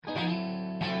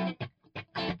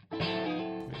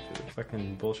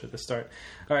fucking bullshit to start.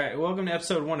 All right, welcome to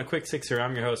episode 1 of Quick Sixer.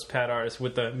 I'm your host, Pat Artis.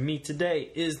 With me today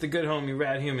is the good homie,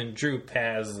 rad human, Drew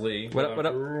Pasley. What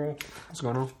up? What's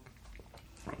going on?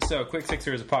 So, Quick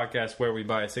Sixer is a podcast where we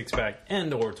buy a 6-pack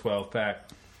and or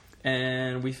 12-pack,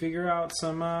 and we figure out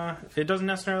some, it doesn't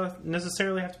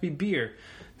necessarily have to be beer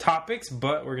topics,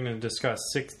 but we're going to discuss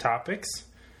 6 topics.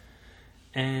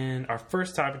 And our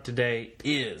first topic today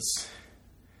is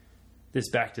this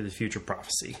Back to the Future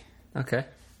prophecy. Okay.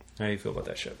 How do you feel about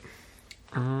that shit?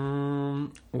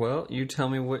 Well, you tell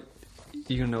me what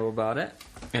you know about it,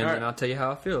 and then I'll tell you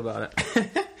how I feel about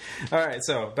it. All right,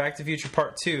 so Back to the Future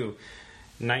Part 2,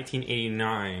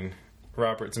 1989.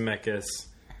 Robert Zemeckis,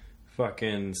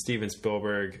 fucking Steven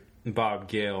Spielberg, Bob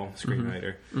Gale,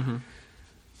 screenwriter. Mm-hmm.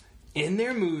 In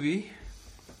their movie,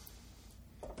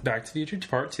 Back to the Future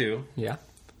Part 2, yeah,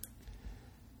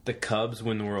 the Cubs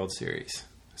win the World Series.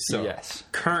 So, yes.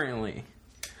 Currently,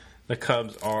 the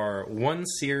Cubs are one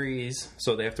series,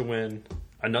 so they have to win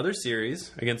another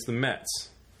series against the Mets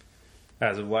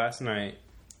as of last night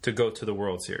to go to the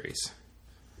World Series.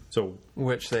 So,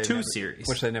 which they series.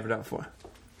 Which they've never done before.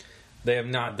 They have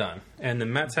not done. And the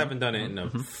Mets haven't done it in a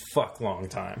fuck long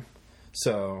time.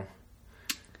 So,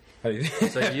 so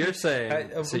you're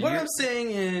saying... I'm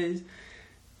saying is,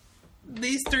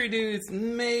 these 3 dudes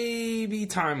may be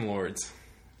Time Lords.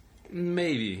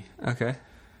 Maybe. Okay.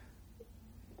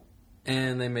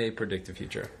 And they may predict the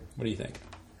future. What do you think?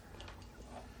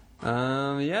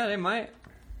 Yeah, they might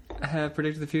have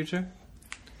predicted the future.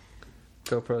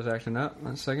 GoPro's acting up.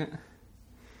 1 second.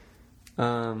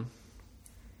 I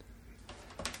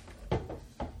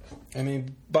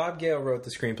mean, Bob Gale wrote the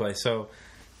screenplay, so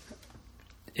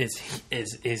is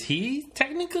he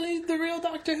technically the real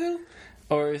Doctor Who?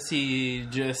 Or is he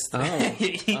just... so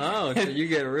you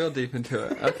get real deep into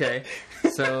it. Okay.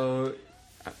 So,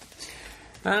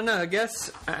 I don't know. I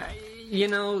guess,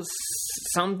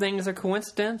 some things are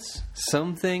coincidence.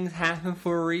 Some things happen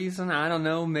for a reason. I don't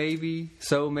know. Maybe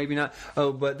so, maybe not.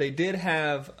 Oh, but they did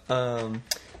have...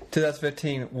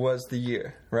 2015 was the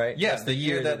year, right? Yes, the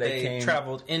year that they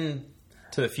traveled into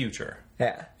the future.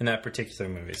 Yeah. In that particular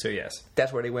movie, so yes.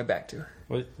 That's where they went back to.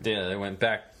 Well, yeah, they went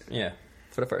back, yeah.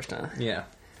 For the first time. Yeah.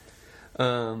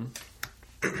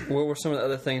 What were some of the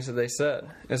other things that they said?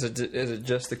 Is it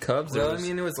just the Cubs? Well, I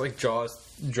mean, it was like Jaws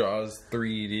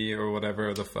 3D or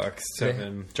whatever the fuck.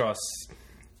 Jaws,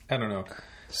 I don't know.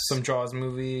 Some Jaws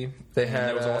movie.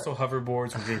 There was also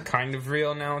hoverboards, which are kind of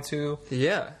real now, too.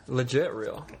 Yeah, legit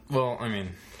real. Well, I mean...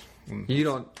 You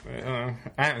don't... I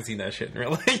haven't seen that shit in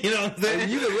real life. You know what I'm saying?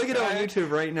 You can look it up on YouTube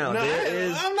right now. No,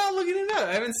 I'm not looking it up.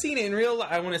 I haven't seen it in real life.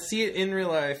 I want to see it in real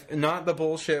life, not the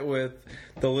bullshit with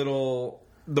the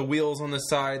wheels on the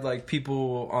side, like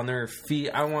people on their feet.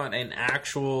 I want an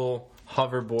actual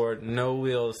hoverboard, no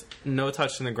wheels, no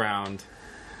touching the ground.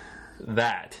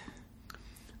 That.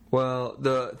 Well,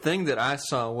 the thing that I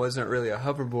saw wasn't really a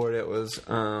hoverboard. It was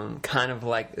kind of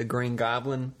like the Green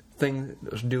Goblin thing.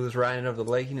 This dude was riding over the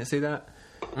lake. You didn't see that?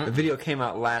 The video came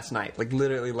out last night, like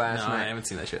literally last night. I haven't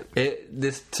seen that shit.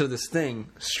 This thing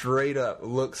straight up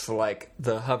looks like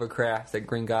the hovercraft that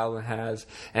Green Goblin has,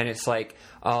 and it's like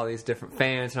all these different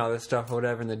fans and all this stuff or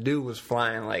whatever. And the dude was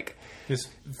flying like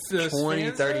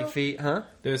 20, 30 feet, huh?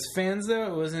 There's fans though.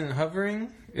 It wasn't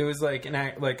hovering. It was like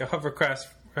a hovercraft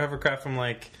from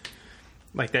like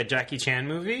that Jackie Chan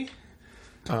movie.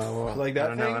 Oh, well, like that.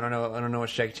 I don't know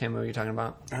which Jackie Chan movie you're talking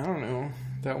about. I don't know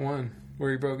that one where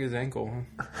he broke his ankle.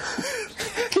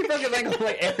 He broke his ankle in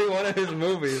like every one of his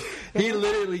movies. He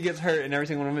literally gets hurt in every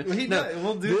single one of them.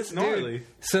 We'll do this gnarly.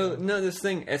 So this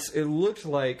thing, it looked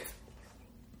like,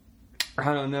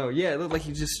 I don't know. Yeah, it looked like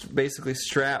he just basically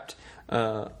strapped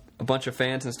a bunch of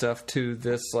fans and stuff to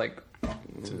this like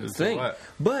thing.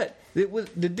 But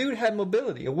the dude had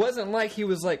mobility. It wasn't like he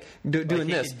was like doing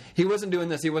this. He wasn't doing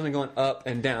this. He wasn't going up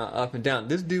and down, up and down.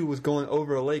 This dude was going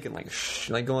over a lake and like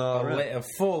going all around. A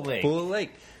full lake. Full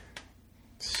lake.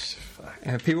 Fuck.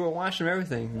 And people were watching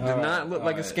everything. Did not look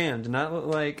like a scam. Did not look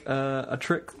like a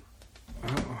trick.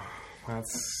 Oh,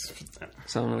 that's...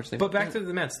 So I don't know what you think. But back to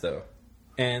the Mets though,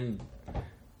 and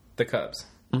the Cubs.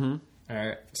 Mm-hmm. All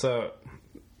right, so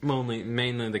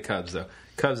mainly the Cubs though.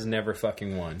 Cubs never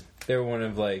fucking won. They were one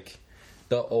of like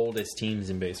the oldest teams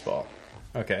in baseball.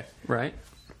 Okay, right.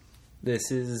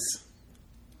 This is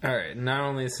all right. Not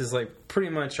only this is like pretty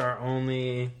much our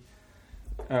only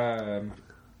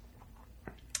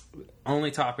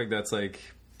topic that's like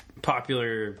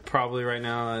popular probably right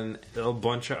now, and a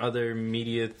bunch of other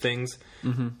media things.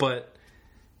 Mm-hmm. But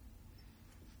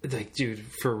like, dude,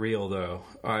 for real though,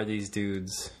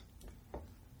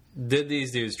 did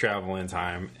these dudes travel in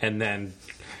time and then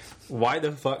why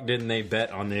the fuck didn't they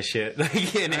bet on this shit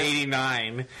like in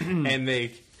 '89 and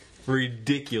make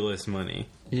ridiculous money?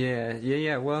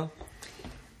 Yeah. Well,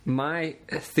 my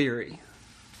theory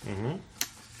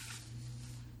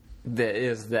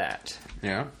that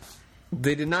Yeah.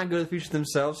 they did not go to the future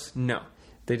themselves. No,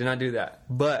 they did not do that.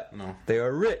 But they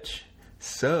are rich,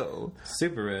 so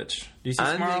Super rich. Do you see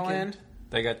I'm Tomorrowland? thinking-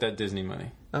 They got that Disney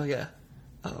money. oh yeah,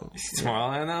 oh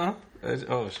Tomorrowland now?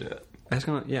 Oh shit. that's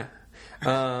gonna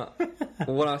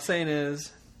what I was saying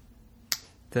is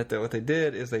that what they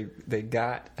did is they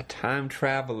got a time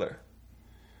traveler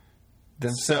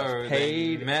themselves. So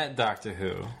Paid. they met Doctor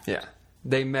Who. Yeah,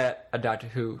 they met a Doctor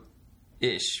Who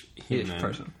Ish human.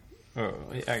 person. Oh,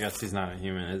 I guess he's not a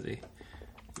human, is he?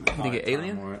 Did he get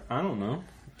alien? I don't know.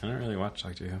 I don't really watch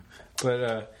Doctor Who,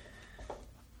 but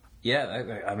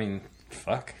yeah. I mean,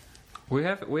 fuck. We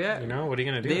have. You know, what are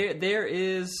you gonna do? There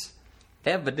is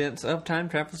evidence of time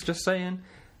travel. Just saying.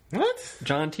 What?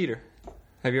 John Teeter.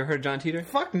 Have you ever heard of John Teeter?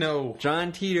 Fuck no.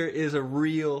 John Teeter is a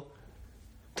real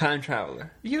time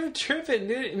traveler. You're tripping,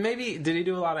 dude. Maybe did he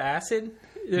do a lot of acid?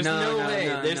 There's no way.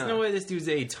 There's no way this dude's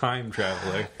a time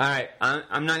traveler. All right,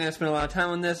 I'm not going to spend a lot of time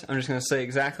on this. I'm just going to say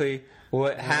exactly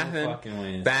what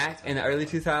happened back in the early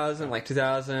 2000s, like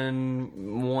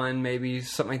 2001, maybe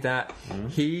something like that. Mm-hmm.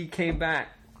 He came back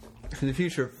from the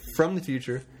future.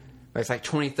 It's like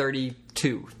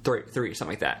 2032, 3,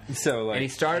 something like that. So, like, and he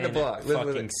started a blog.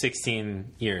 Fucking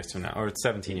 16 years from now, or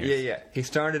 17 years. Yeah. He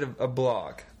started a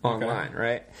blog online,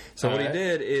 right? So what he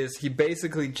did is he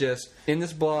basically just in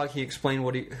this blog he explained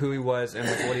who he was and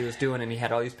like what he was doing, and he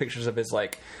had all these pictures of his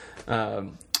like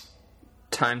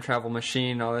time travel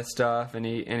machine, all this stuff, and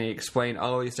he explained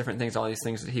all these different things, all these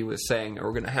things that he was saying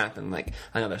were going to happen, like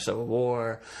another civil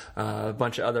war, a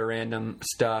bunch of other random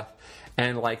stuff.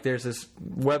 And like, there's this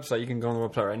website, you can go on the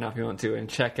website right now if you want to and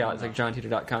check out. It's like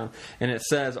johnteeter.com, and it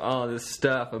says all this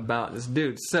stuff about this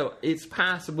dude. So it's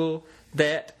possible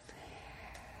that,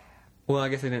 well, I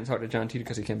guess they didn't talk to John Teeter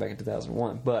because he came back in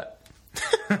 2001, but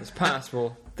it's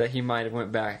possible that he might have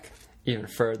went back even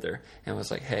further and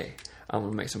was like, hey, I'm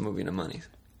going to make some movie in the monies.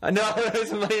 I know,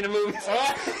 some money in the movies.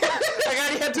 I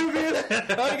already got 2 million.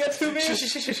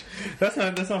 That's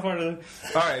not part of the...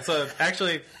 All right, so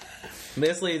actually...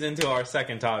 This leads into our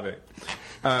second topic.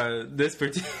 This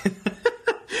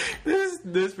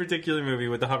particular movie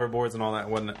with the hoverboards and all that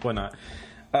whatnot.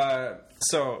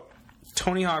 So,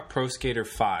 Tony Hawk Pro Skater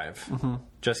 5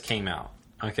 just came out.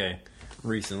 Okay,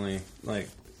 recently, like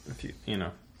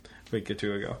a week or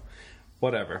two ago.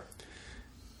 Whatever.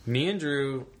 Me and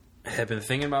Drew have been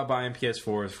thinking about buying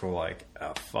PS4s for like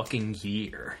a fucking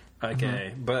year.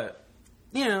 Okay, but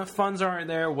funds aren't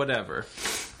there. Whatever.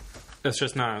 It's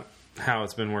just not how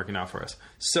it's been working out for us.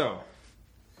 So,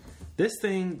 this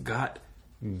thing got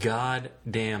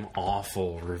goddamn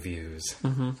awful reviews.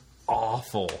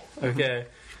 Awful. Okay?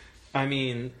 I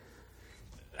mean,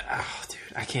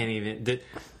 dude, I can't even...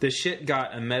 The shit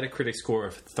got a Metacritic score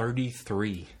of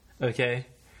 33. Okay?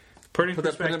 Put it in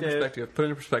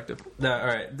perspective.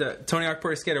 Alright, the Tony Hawk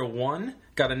Pro Skater 1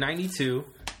 got a 92.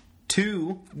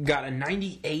 2 got a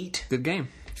 98. Good game.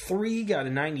 3 got a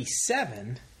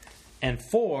 97. And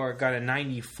 4 got a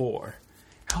 94.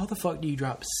 How the fuck do you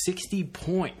drop 60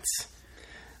 points?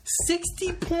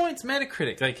 60 points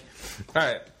Metacritic. Like,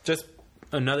 alright, just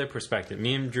another perspective.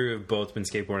 Me and Drew have both been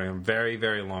skateboarding a very,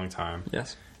 very long time.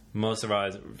 Yes. Most of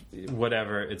us,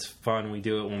 whatever, it's fun. We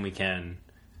do it when we can.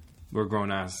 We're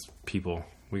grown-ass people.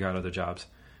 We got other jobs.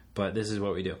 But this is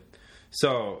what we do.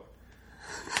 So...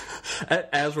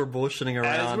 As we're bullshitting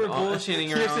around on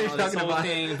this whole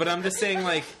thing, but I'm just saying,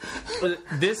 like,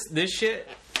 this shit,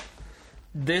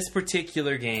 this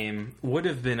particular game would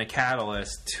have been a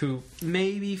catalyst to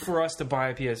maybe for us to buy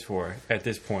a PS4 at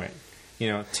this point.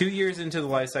 2 years into the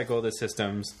life cycle of the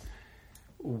systems,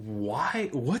 why?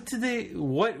 What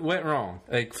went wrong?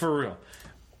 Like, for real,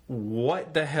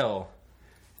 what the hell?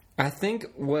 I think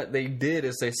what they did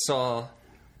is they saw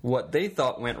what they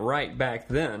thought went right back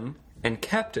then and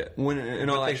kept it. When in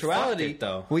all actuality,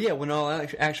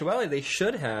 they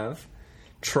should have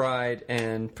tried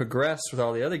and progressed with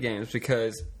all the other games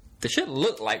because the shit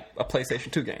looked like a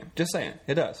PlayStation 2 game. Just saying,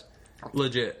 it does.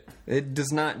 Legit. It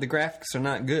does not. The graphics are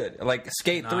not good. Like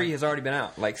Skate 3 has already been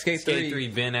out. Like Skate 3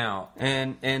 been out,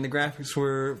 and the graphics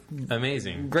were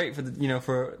amazing. Great for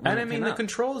the And I mean the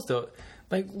controls though.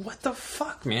 Like what the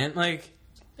fuck, man? Like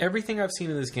everything I've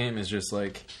seen in this game is just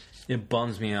like. It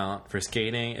bums me out for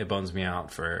skating. It bums me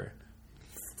out for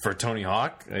Tony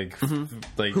Hawk, like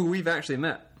who we've actually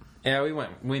met. Yeah,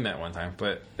 we met one time,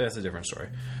 but that's a different story.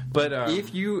 But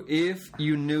if you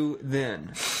knew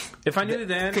then If I knew it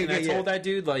then, and I told that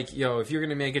dude, like, yo, if you're going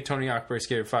to make a Tony Hawk Pro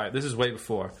Skater 5, this is way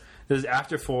before. This is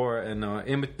after 4, and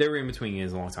they were in between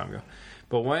years a long time ago.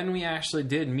 But when we actually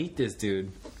did meet this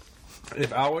dude,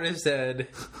 if I would have said,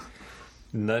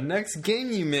 the next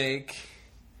game you make...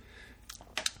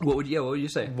 What would you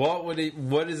say?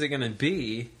 What is it going to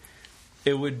be?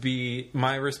 It would be...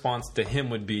 My response to him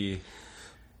would be...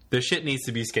 The shit needs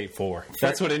to be Skate 4.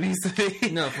 That's what it needs to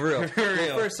be. No, for real. For real.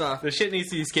 Well, first off, the shit needs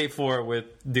to be Skate 4 with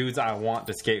dudes I want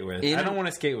to skate with. I don't want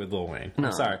to skate with Lil Wayne. No.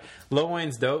 I'm sorry. Lil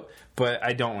Wayne's dope, but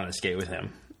I don't want to skate with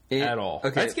him at all.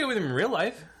 Okay. I'd skate with him in real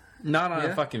life. Not on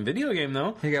a fucking video game,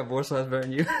 though. He got more size better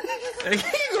than you. You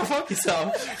go fuck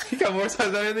yourself. He got more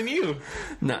size better than you.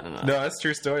 No. No, that's a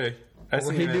true story.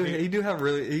 He do have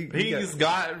really... He's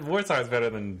got more size better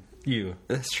than you.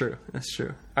 That's true.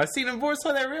 I've seen him board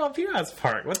slide at Real Piras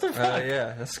Park. What the fuck?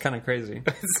 Yeah, that's kind of crazy.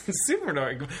 It's super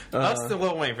dark. Us to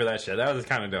Lil Wayne for that shit. That was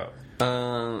kind of dope.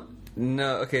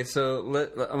 No, okay, so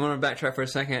I'm going to backtrack for a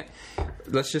second.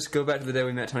 Let's just go back to the day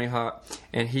we met Tony Hawk.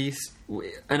 And he's...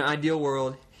 In an ideal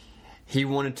world, he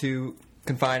wanted to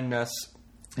confide in us.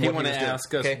 He wanted to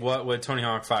ask us, what would Tony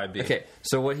Hawk 5 be? Okay,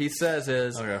 so what he says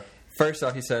is... Okay. First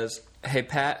off, he says, hey,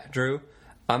 Pat, Drew...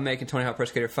 I'm making Tony Hawk Pro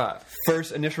Skater 5.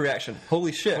 First initial reaction.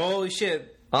 Holy shit.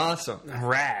 Awesome.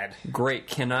 Rad. Great.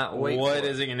 Cannot wait. What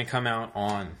is it going to come out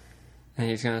on? And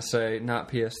he's going to say, not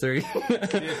PS3.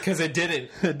 Because it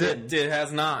didn't. It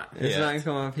has not. It's not going to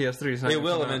come on PS3. It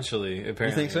will eventually,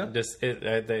 apparently. You think so?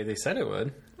 They said it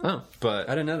would. Oh. But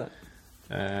I didn't know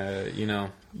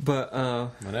that. But,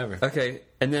 whatever. Okay.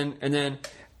 And then in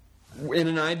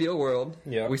an ideal world,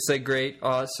 we say great,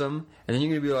 awesome. And then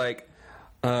you're going to be like,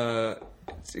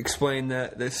 explain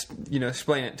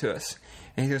explain it to us.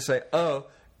 And he's going to say, oh,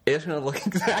 it's going to look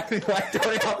exactly like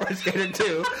Tony Hawk Pro Skater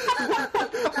 2.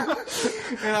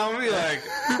 And I'm going to be like,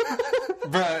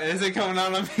 bruh, is it coming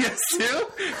out on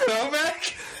PS2? No,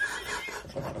 Mac?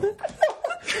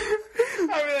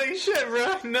 I'll be like, shit,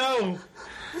 bruh, no.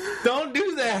 Don't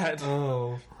do that.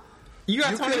 Oh. You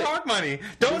got Tony Hawk money.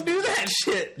 Don't do that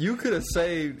shit. You could have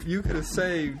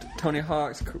saved Tony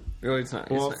Hawk's. Well, it's not.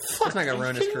 It's not gonna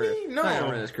ruin his career. No, it's not gonna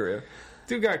ruin his career.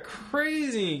 Dude got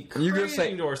crazy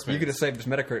endorsements. You could have saved his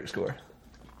Metacritic score.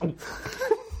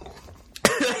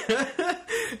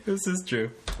 This is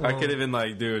true. I could have been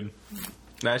like, dude,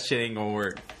 that shit ain't gonna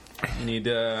work. You need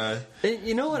to.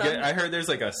 You know what? I heard there's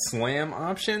like a slam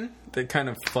option that kind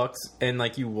of fucks, and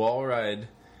like you wall ride.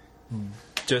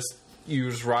 You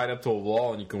just ride up to a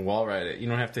wall and you can wall ride it. You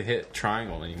don't have to hit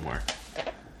triangle anymore.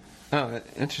 Oh,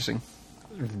 interesting.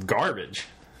 Garbage.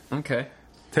 Okay.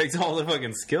 Takes all the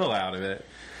fucking skill out of it.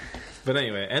 But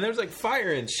anyway, and there's like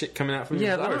fire and shit coming out from the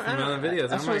board from other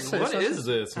videos. I'm like, what is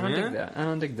this, man? I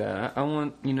don't dig that. I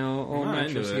want, old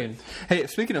natural skin. Hey,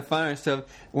 speaking of fire and stuff,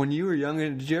 when you were younger,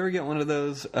 did you ever get one of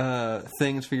those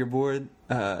things for your board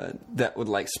that would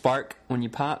like spark when you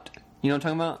popped? You know what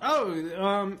I'm talking about?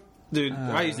 Oh, dude,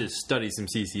 I used to study some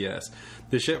CCS.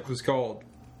 The shit was called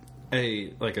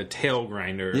a tail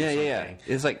grinder or something. Yeah.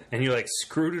 It's like, and you like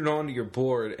screwed it onto your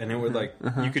board, and it would like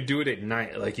you could do it at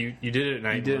night. Like you did it at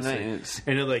night. You did it at night.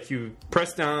 And it like you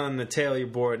press down on the tail of your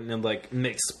board, and it like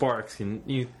makes sparks, and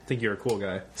you think you're a cool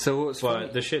guy. So what was funny?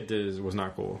 The shit was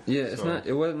not cool. Yeah, it's not.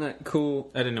 It wasn't that cool.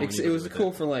 I didn't know. It was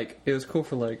cool for like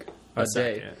a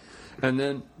day, and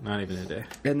then not even a day.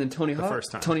 And then Tony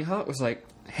Hawk was like,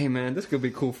 hey man, this could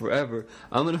be cool forever.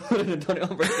 I'm gonna put it in Tony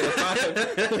Hawk Pro Skater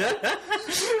 5.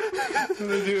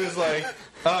 The dude was like,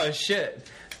 oh shit,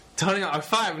 Tony Hawk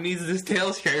 5 needs this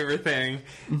tail scraper thing,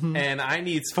 and I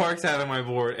need sparks out of my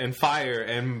board, and fire,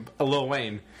 and Lil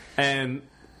Wayne. And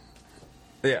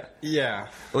yeah.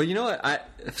 Well, you know what?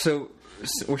 So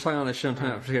we're talking on the show, Tony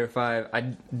Hawk Pro Skater 5. I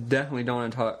definitely don't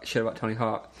want to talk shit about Tony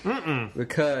Hawk.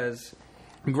 Because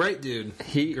great dude.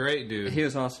 Great dude. He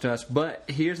was awesome to us. But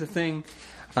here's the thing.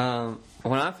 When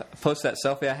I posted that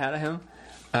selfie I had of him,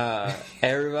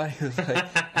 everybody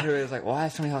was like, why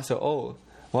is Tony Hawk so old?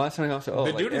 Why is Tony Hawk so old?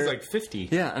 The dude was like 50.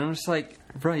 Yeah, and I'm just like,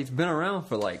 bro, he's been around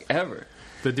for like ever.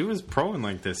 The dude was pro in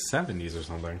like the 70s or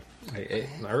something.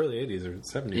 Early 80s or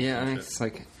 70s. Yeah, I mean, it's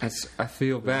like, I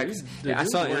feel bad. I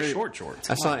saw short shorts.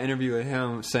 I saw an interview with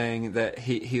him saying that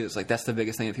he was like, that's the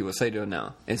biggest thing that people say to him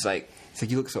now. It's like,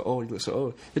 you look so old, you look so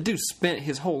old. The dude spent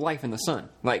his whole life in the sun.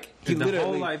 Like, he literally... The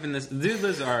whole life in this... Dude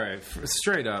lives... Alright,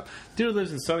 straight up. Dude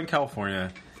lives in Southern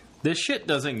California. This shit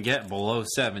doesn't get below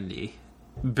 70.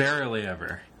 Barely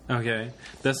ever. Okay?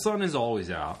 The sun is always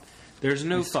out. There's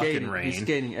no fucking rain. He's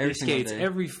skating every single day. He skates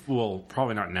every... Well,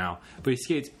 probably not now. But he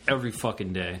skates every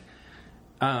fucking day.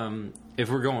 If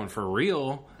we're going for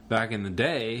real, back in the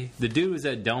day, the dude was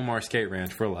at Del Mar Skate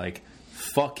Ranch for like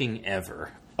fucking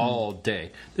ever. all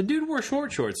day. The dude wore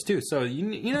short shorts too, so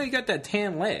you know you got that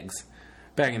tan legs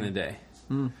back in the day.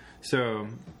 So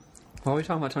why are we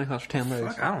talking about Tony Hawk's tan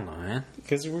legs? I don't know, man.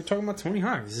 Because we're talking about Tony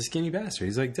Hawk. He's a skinny bastard.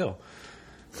 He's like Dill.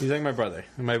 He's like my brother.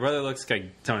 And my brother looks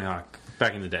like Tony Hawk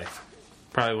back in the day.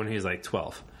 Probably when he was like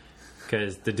 12.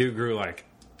 Because the dude grew like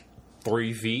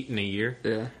 3 feet in a year.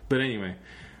 Yeah. But anyway.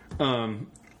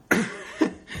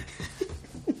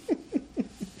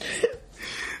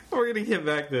 We're going to get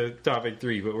back to topic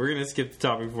 3, but we're going to skip to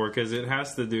topic 4 because it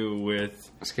has to do with...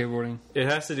 skateboarding? It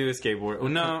has to do with skateboarding. Well,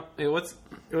 no, let's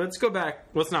go back.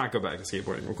 Let's not go back to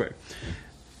skateboarding real quick.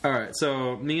 All right,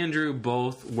 so me and Drew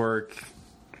both work...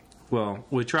 Well,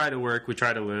 we try to work, we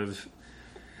try to live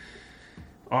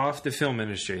off the film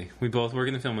industry. We both work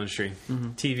in the film industry.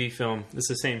 TV, film, it's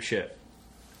the same shit.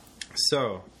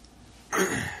 So,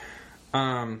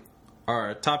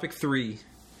 our topic 3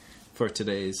 for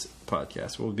today's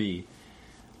podcast will be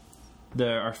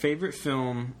our favorite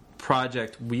film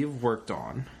project we've worked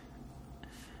on,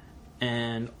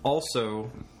 and also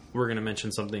we're going to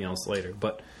mention something else later,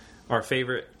 but our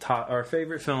favorite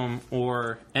film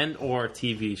or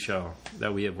TV show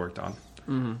that we have worked on.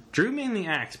 Drew mainly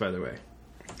acts, by the way.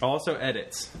 Also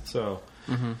edits. So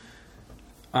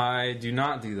I do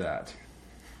not do that.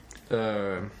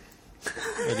 I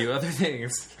do other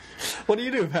things. What do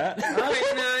you do, Pat?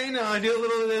 I do a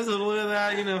little of this, a little of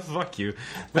that. Fuck you.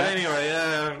 But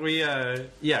anyway,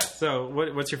 So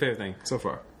what's your favorite thing so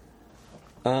far?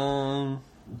 Hold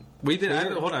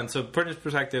on. So,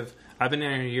 perspective. I've been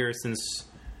in here since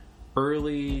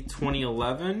early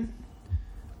 2011,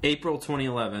 April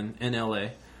 2011 in LA.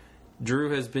 Drew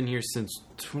has been here since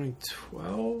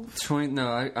 2012.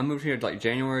 I moved here like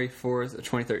January 4th of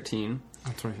 2013.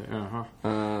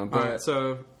 But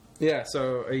so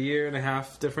a year and a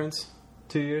half difference,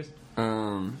 2 years,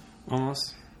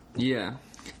 almost. Yeah.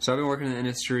 So I've been working in the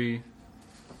industry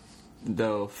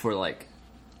though for like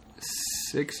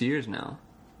 6 years now.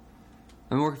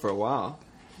 I've been working for a while.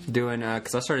 Doing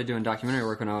because I started doing documentary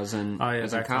work when I was in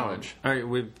college. All right,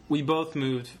 we both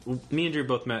moved. Me and Drew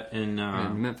both met in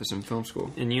Memphis in film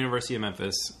school. In University of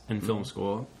Memphis in film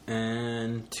school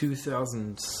in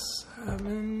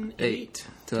 2007,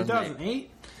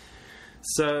 2008.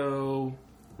 So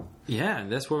yeah,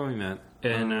 that's where we met,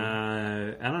 and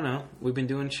I don't know. We've been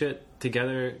doing shit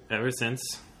together ever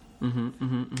since.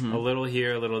 A little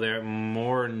here, a little there.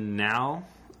 More now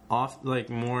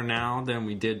than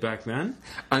we did back then.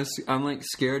 I'm like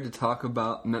scared to talk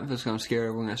about Memphis. I'm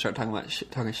scared we're gonna start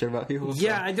talking shit about people. So.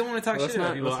 Yeah, I don't want to talk shit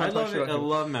about people. I love it. I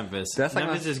love Memphis.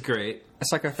 Memphis is great.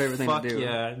 That's like our favorite thing to do.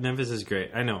 Yeah, Memphis is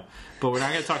great. I know, but we're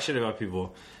not gonna talk shit about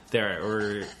people there.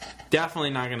 We're definitely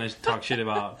not gonna talk shit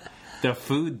about the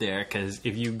food there, because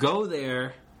if you go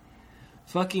there,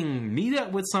 fucking meet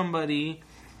up with somebody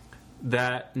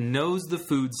that knows the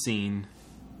food scene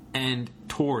and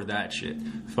tour that shit.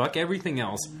 Fuck everything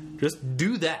else. Just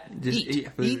do that. Just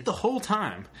eat the whole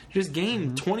time. Just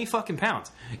gain 20 fucking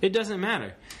pounds. It doesn't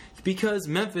matter. Because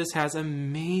Memphis has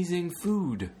amazing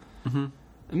food.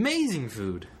 Amazing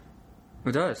food.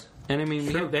 It does. And I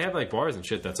mean, they have like bars and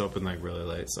shit that's open like really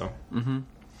late, so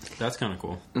that's kind of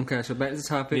cool. Okay, so back to the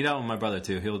topic. Meet out with my brother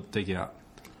too. He'll take you out.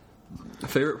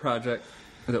 Favorite project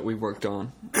that we worked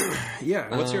on.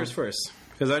 Yeah, what's yours first?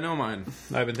 Because I know mine.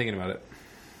 I've been thinking about it.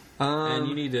 And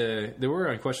you need to.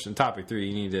 We're on topic 3.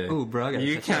 You need to. Ooh, bro,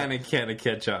 you kind of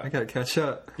catch up. I gotta catch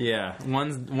up. Yeah,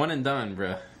 one and done,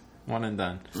 bro. One and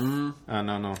done.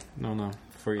 No.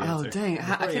 Before you answer. Oh dang!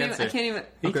 I can't even.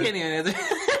 He can't even answer.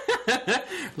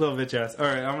 Little bitch ass. All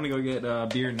right, I'm gonna go get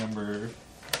beer number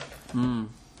 3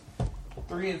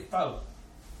 and 4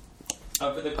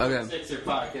 for the Sixer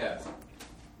podcast.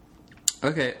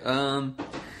 Okay. I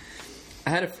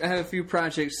had a few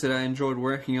projects that I enjoyed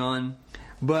working on.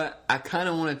 But I kind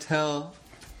of want to tell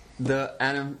the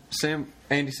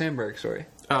Andy Samberg story.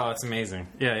 Oh, it's amazing.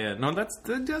 Yeah. No, that's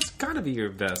got to be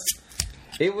your best.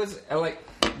 It was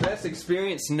best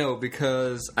experience. No,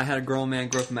 because I had a grown man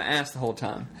grow up my ass the whole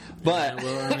time. But yeah,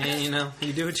 well, I mean,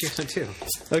 you do what you gotta do.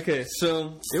 Okay,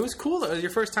 so it was cool. It was your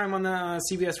first time on the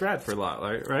CBS Rad for a lot,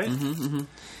 right?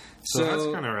 So that's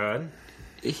kind of rad.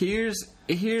 Here's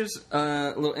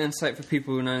a little insight for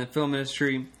people who are not in the film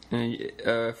industry.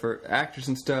 For actors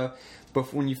and stuff,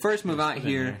 but when you first move out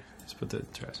here, just put the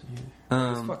trash in here.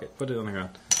 Fuck it, put it on the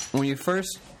ground. When you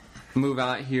first move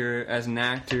out here as an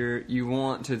actor, you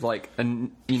want to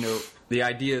the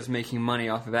idea is making money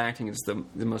off of acting is the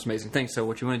most amazing thing. So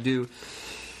what you want to do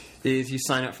is you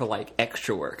sign up for like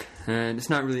extra work, and it's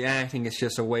not really acting. It's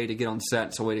just a way to get on set.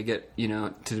 It's a way to get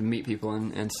to meet people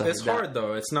and stuff. It's hard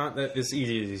though. It's not that as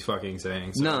easy as he's fucking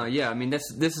saying. So. No, yeah, I mean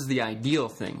this is the ideal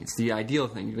thing. It's the ideal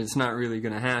thing. It's not really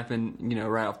going to happen,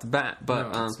 right off the bat.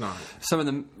 But no, it's not.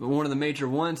 One of the major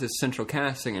ones is central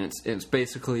casting, and it's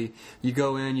basically you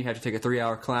go in, you have to take a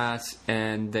 3-hour class,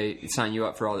 and they sign you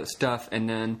up for all this stuff, and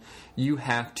then you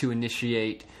have to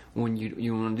initiate when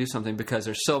you want to do something, because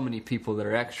there's so many people that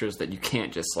are extras that you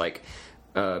can't just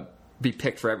be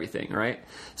picked for everything, right?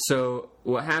 So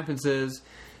what happens is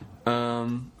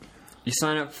you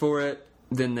sign up for it,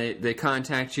 then they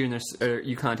contact you, and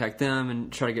you contact them and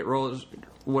try to get roles,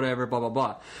 whatever, blah blah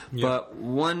blah. Yep. But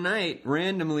one night,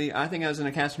 randomly, I think I was in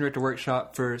a casting director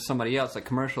workshop for somebody else, like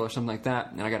commercial or something like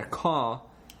that, and I got a call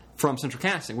from Central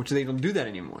Casting, which they don't do that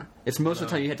anymore. It's most of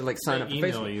the time you had to sign up for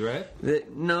email Facebook. You, right?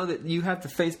 That you have to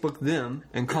Facebook them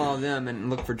and call them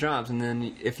and look for jobs, and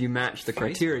then if you match the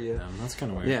criteria, that's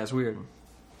kind of weird. Yeah, it's weird.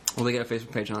 Well, they got a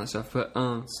Facebook page and all that stuff, but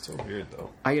it's still weird though.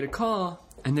 I get a call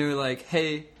and they were like,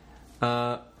 "Hey,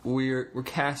 we're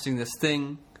casting this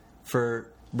thing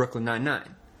for Brooklyn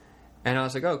Nine-Nine," and I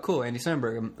was like, "Oh, cool, Andy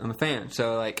Samberg, I'm a fan."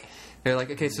 So they're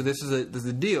like, "Okay, so this is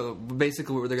the deal.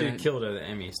 Basically, what they're going to killed at the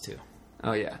Emmys too."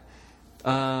 Oh yeah.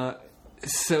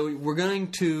 So we're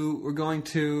going to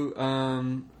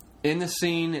in the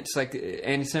scene, it's like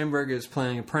Andy Samberg is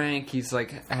playing a prank. He's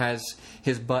has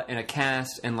his butt in a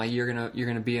cast, and you're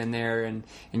gonna be in there, and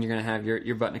you're gonna have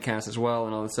your butt in a cast as well,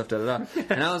 and all this stuff. Da da da.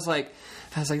 And I was like,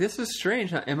 this is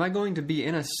strange. Am I going to be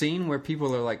in a scene where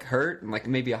people are hurt, and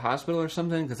maybe a hospital or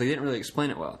something? Because they didn't really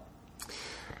explain it well.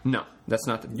 No, that's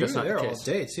not the case. You were there all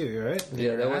day too, right?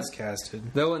 Yeah, that was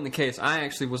casted. That wasn't the case. I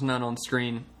actually was not on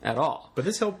screen at all. But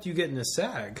this helped you get into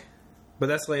SAG. But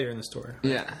that's later in the story.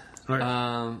 Yeah.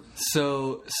 Right.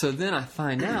 So then I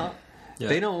find out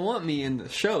they don't want me in the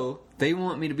show. They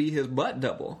want me to be his butt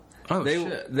double. Oh,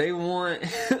 shit. They want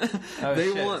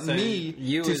me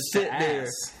to sit there.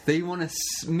 They want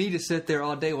me to sit there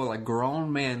all day while a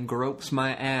grown man gropes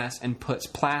my ass and puts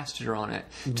plaster on it.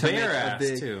 Bare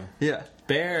ass too. Yeah.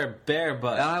 Bare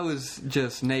butt. I was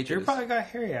just naked. You probably got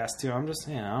hairy ass too. I'm just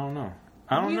saying. I don't know.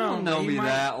 You don't know me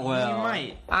that well. You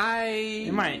might.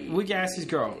 You might. We can ask his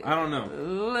girl. I don't know.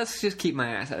 Let's just keep my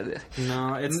ass out of this.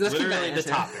 No, it's literally the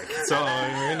topic. So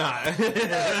we're not.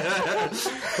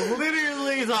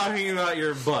 Literally talking about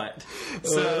your butt.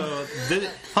 So,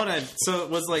 hold on. So it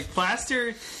was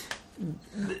plaster.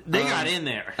 They got in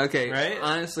there. Okay. Right?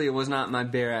 Honestly, it was not my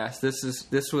bare ass. This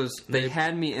was. They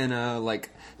had me in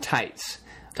tights.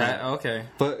 Okay.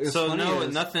 But so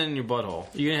nothing in your butthole.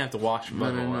 You didn't have to wash your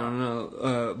butthole out.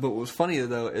 No. But what was funny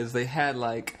though is they had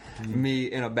me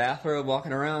in a bathrobe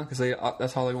walking around because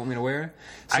that's all they want me to wear.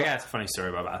 So, I got a funny story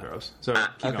about bathrobes. So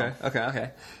keep going.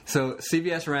 Okay. So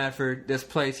CBS Radford, this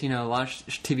place, a lot of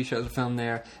TV shows are filmed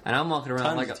there, and I'm walking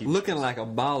around looking like a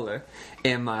baller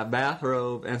in my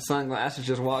bathrobe and sunglasses,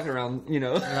 just walking around.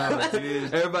 Oh,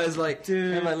 dude. Everybody's like,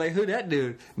 who that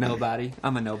dude? Nobody.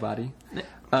 I'm a nobody.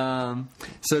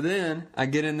 So then I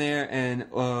get in there and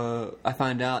I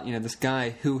find out, this guy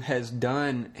who has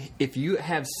done. If you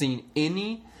have seen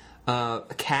any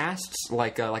casts,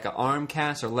 like an arm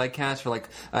cast or leg cast for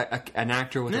an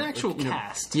actor with an actual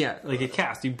cast, yeah, like a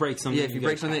cast, you break something. Yeah, if you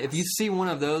break something, if you see one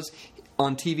of those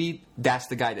on TV, that's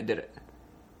the guy that did it.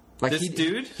 This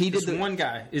dude, he did one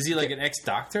guy. Is he an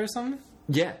ex-doctor or something?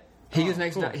 Yeah. He is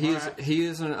next. Cool. He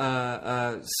is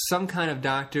some kind of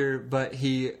doctor, but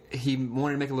he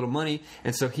wanted to make a little money,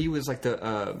 and so he was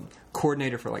the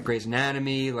coordinator for Grey's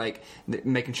Anatomy,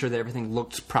 making sure that everything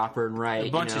looked proper and right.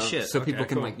 A bunch of shit, so people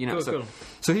can cool.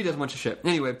 So he does a bunch of shit.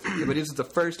 Anyway, but this is the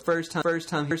first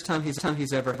time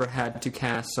he's ever had to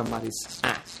cast somebody's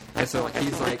ass, and so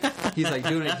he's doing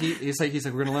it. He's like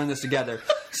we're gonna learn this together.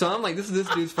 So I'm this is this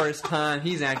dude's first time.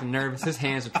 He's acting nervous. His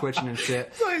hands are twitching and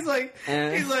shit. So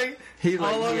he's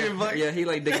all over your butt. Yeah, he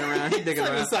digging around. He's digging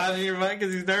around. The side of your butt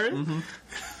because he's nervous. Mm-hmm.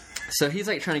 So he's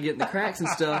trying to get in the cracks and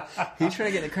stuff.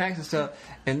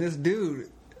 And this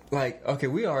dude, okay,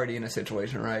 we already in a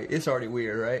situation, right? It's already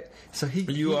weird, right? So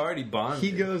you already bonded.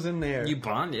 He goes in there. You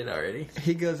bonded already.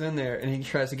 He goes in there and he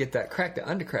tries to get that crack, the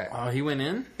undercrack. Oh, he went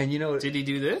in? And did he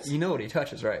do this? You know what he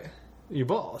touches, right? Your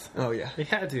balls. Oh yeah. He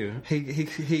had to. He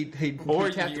Or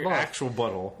he tapped the your balls. actual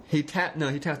butthole. He tapped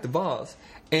the balls.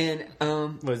 And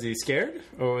Was he scared?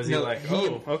 Or was he no, like,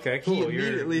 oh, okay, cool,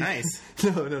 you're nice.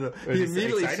 No. He Was he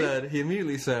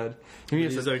immediately said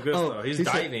He's like this, though. He's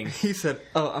diving. He said,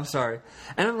 "Oh, I'm sorry."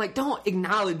 And I'm like, "Don't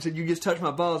acknowledge that you just touched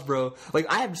my balls, bro. Like,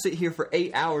 I have to sit here for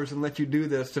 8 hours and let you do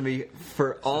this to me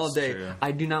for all day. true.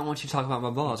 I do not want you to talk about my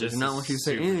balls. I do not want you to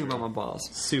say super anything true. about my balls."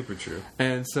 Super true.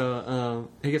 And so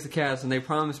he gets a cast, and they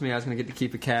promised me I was going to get to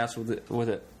keep a cast with it.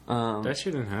 That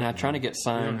shouldn't happen. Now trying to get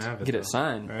signed, Get it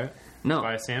signed. right? No,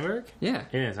 By Sandberg? yeah,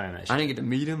 He didn't sign that shit. I didn't get to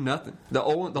meet him. Nothing. The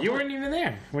You weren't even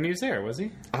there when he was there, was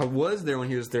he? I was there when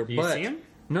he was there. You but see him?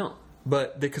 No,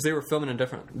 but because they were filming a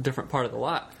different part of the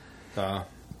lot. Uh,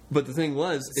 But the thing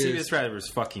was, Cetus Radford is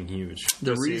fucking huge.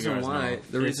 The Just so you reason guys why- know.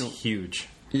 the reason- It's huge.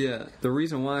 the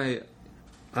reason why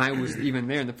I was even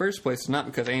there in the first place is not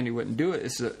because Andy wouldn't do it.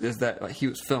 Is that like, he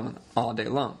was filming all day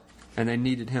long, and they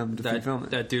needed him to keep filming.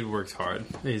 That dude works hard.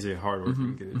 He's a hard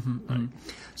working dude. Like,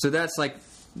 So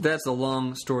that's a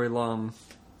long story long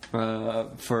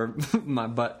for my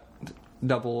butt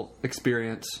double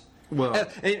experience. Well-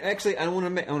 And actually, I want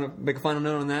to make a final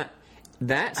note on that.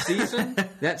 That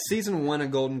season won a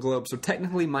Golden Globe. So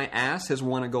technically, my ass has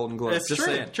won a Golden Globe. It's Just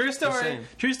true. saying. True Just story. saying.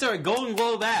 True story. Golden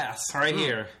Globe ass right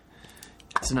here.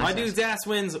 It's a nice My ass. dude's ass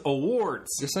wins awards.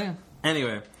 Just saying.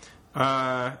 Anyway,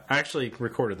 I actually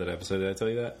recorded that episode. Did I tell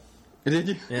you that? Did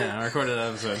you? Yeah, I recorded that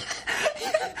episode.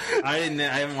 I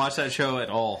haven't watched that show at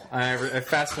all. I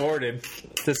fast forwarded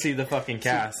to see the fucking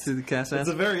cast. See the cast. It's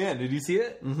the very end. Did you see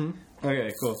it? Mm-hmm.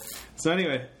 Okay, cool. So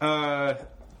anyway,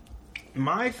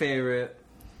 my favorite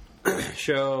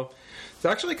show. It's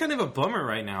actually kind of a bummer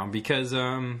right now because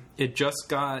it just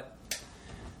got.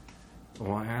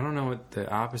 Well, I don't know what the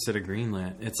opposite of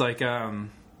greenlit. It's like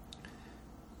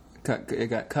It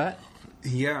got cut.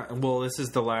 yeah. Well, this is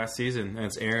the last season and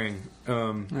it's airing.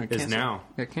 Is Canceled. now.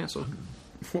 Got canceled.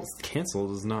 Well,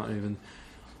 canceled is not even.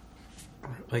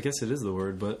 I guess it is the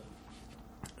word, but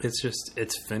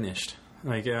it's finished.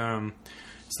 Like,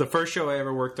 it's the first show I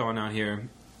ever worked on out here.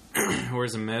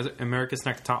 Where's America's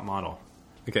Next Top Model?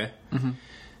 Okay.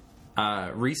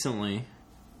 Mm-hmm. Recently,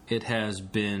 it has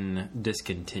been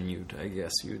discontinued. I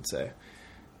guess you would say.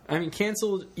 I mean,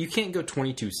 canceled. You can't go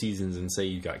 22 seasons and say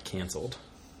you got canceled.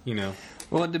 You know.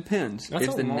 Well, it depends. That's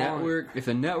If a the long-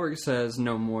 network says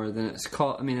no more, then it's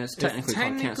called. I mean, it's technically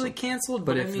called canceled,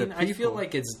 but I if the mean, I feel people-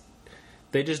 like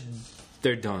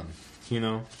they're done. You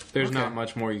know, there's Okay. not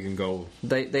much more you can go.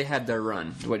 They had their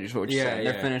run. What you Yeah, saying?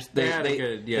 yeah. They're finished. They They had a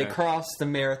good- yeah. they crossed the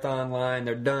marathon line.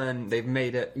 They're done. They've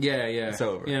made it. Yeah, It's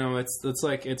over. You know, it's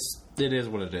like it is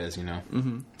what it is. You know.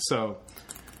 Mm-hmm. So,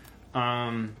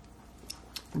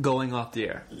 Going off the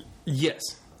air. yes,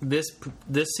 this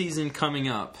season coming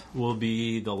up will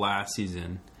be the last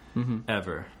season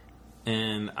ever,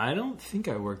 and I don't think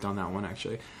I worked on that one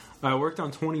actually. I worked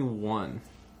on 21,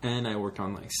 and I worked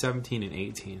on like 17 and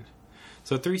 18.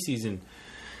 So 3 season.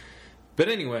 But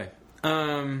anyway,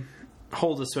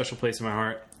 holds a special place in my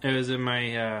heart. It was in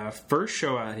my first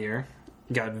show out here.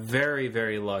 Got very,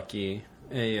 very lucky.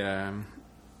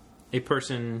 A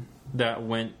person that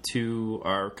went to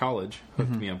our college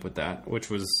hooked me up with that, which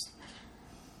was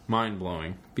mind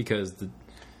blowing because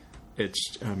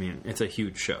it's a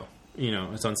huge show. You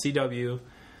know, it's on CW.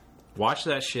 Watch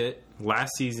that shit.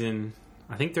 Last season,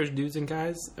 I think there's dudes and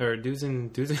guys or dudes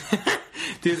and dudes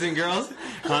and girls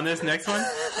on this next one.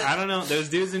 I don't know. There's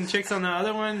dudes and chicks on the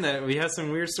other one that we have some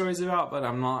weird stories about, but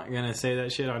I'm not gonna say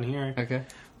that shit on here. Okay.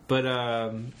 But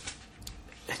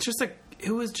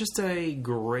it was just a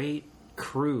great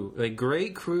crew. Like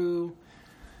great crew.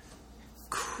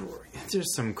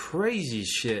 There's some crazy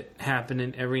shit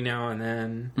happening every now and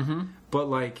then. Mm-hmm. But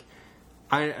like,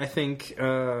 I think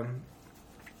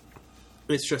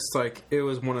it's just like it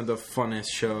was one of the funnest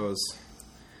shows,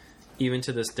 even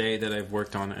to this day, that I've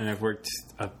worked on, and I've worked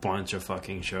a bunch of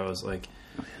fucking shows, like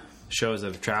shows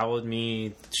that have traveled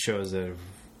me, shows that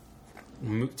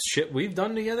have shit we've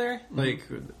done together. Mm-hmm. Like,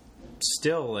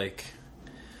 still, like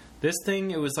this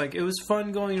thing, it was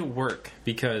fun going to work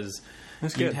because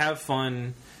you'd have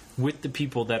fun with the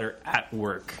people that are at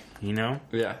work, you know?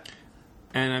 Yeah.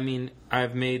 And I mean,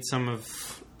 I've made some of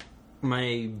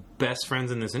my best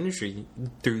friends in this industry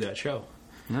through that show.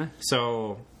 Nice.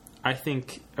 So I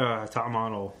think Top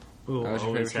Model will That was your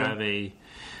always favorite have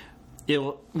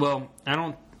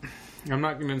I'm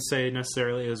not going to say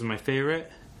necessarily it was my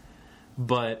favorite,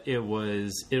 but it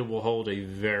will hold a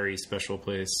very special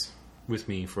place with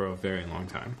me for a very long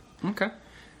time. Okay.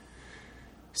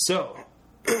 So,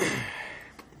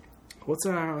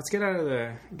 let's get out of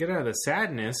the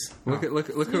sadness. Look who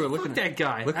we're looking Fuck that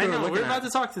guy. Look who I we're know. looking We're at. about to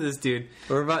talk to this dude.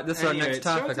 This is our next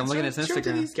topic. I'm looking at his Show it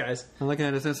to Instagram. these guys. I'm looking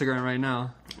at his Instagram right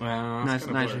now. Nice,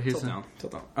 Nigel Houston.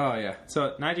 Tilt down. Oh yeah.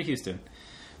 So Nigel Houston.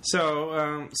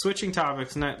 So switching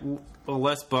topics,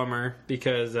 less bummer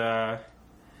because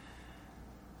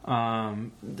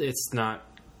it's not.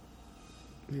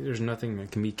 There's nothing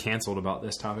that can be canceled about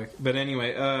this topic. But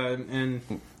anyway, and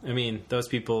I mean, those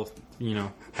people,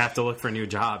 have to look for a new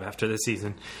job after this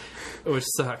season, which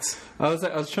sucks. I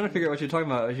was trying to figure out what you're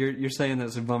talking about. You're saying that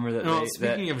it's a bummer that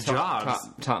speaking of jobs,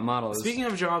 top models. Speaking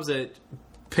of jobs that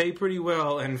pay pretty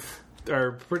well and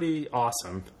are pretty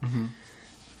awesome,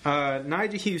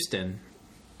 Nigel Houston,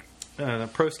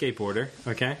 pro skateboarder.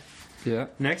 Okay. Yeah.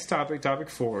 Next topic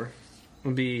 4,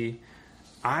 would be.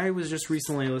 I was just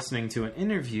recently listening to an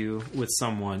interview with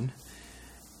someone,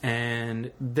 and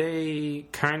they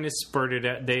kind of spurted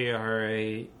at. They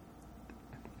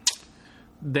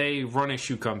run a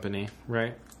shoe company,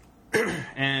 right?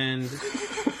 and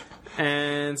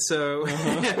so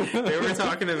they were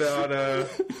talking about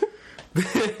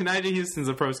Nigel Houston's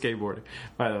a pro skateboarder,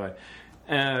 by the way.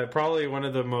 Probably one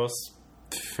of the most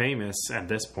famous at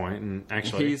this point, and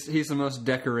actually he's the most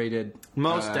decorated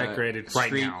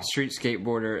street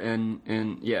skateboarder in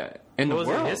the world.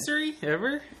 In history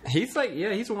ever. He's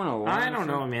he's one of I don't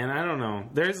know, man. I don't know.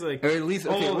 There's or at least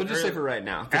we'll just say for right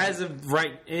now, as of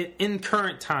right in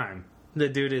current time, the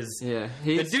dude is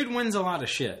the dude wins a lot of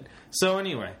shit. So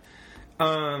anyway,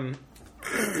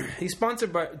 he's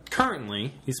sponsored by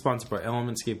Element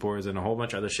Skateboards and a whole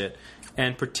bunch of other shit,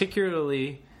 and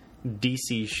particularly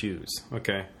DC shoes.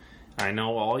 Okay, I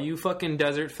know all you fucking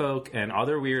desert folk and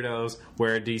other weirdos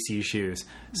wear DC shoes,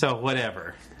 so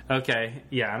whatever. Okay,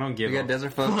 yeah, I don't give. We got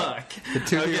desert folk. Fuck. The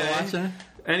two people watching.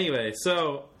 Anyway,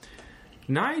 so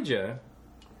Nigel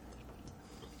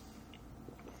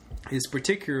is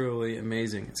particularly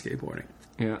amazing at skateboarding.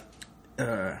 Yeah,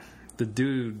 the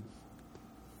dude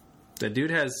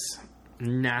has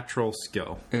natural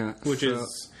skill. Yeah, which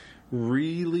is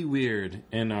really weird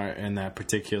in that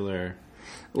particular.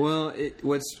 Well,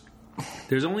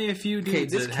 there's only a few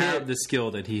dudes that have the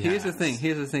skill that he has. Here's the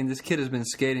thing. This kid has been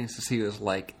skating since he was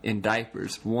in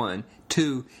diapers. 1,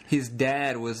 2. His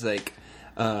dad was his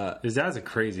dad's a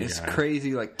crazy guy.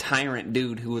 Crazy tyrant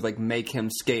dude who would make him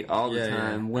skate all the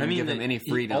time. Wouldn't give him any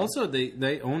freedom. Also,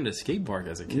 they owned a skate park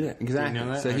as a kid. Yeah, exactly. You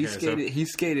know that? So he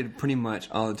skated pretty much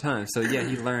all the time. So yeah,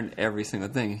 he learned every single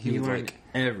thing. He learned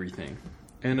everything.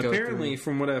 And apparently,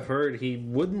 from what I've heard, he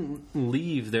wouldn't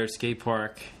leave their skate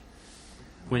park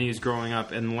when he was growing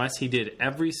up unless he did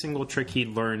every single trick he'd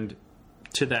learned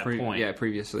to that point. Yeah,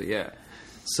 previously, yeah.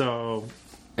 So,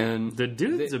 and the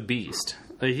dude's a beast.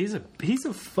 He's a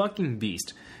fucking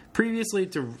beast. Previously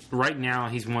to right now,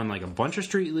 he's won a bunch of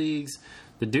street leagues.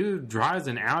 The dude drives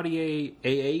an Audi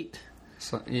A8,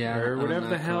 or whatever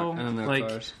the hell. I don't know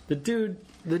cars. The dude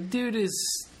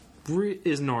is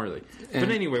gnarly. But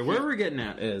anyway, where we're getting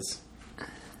at is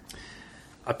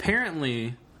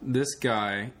apparently this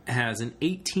guy has an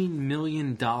 $18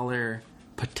 million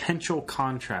potential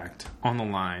contract on the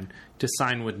line to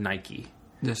sign with Nike.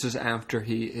 This is after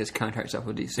his contract's up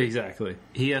with DC. Exactly.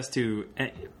 He has to,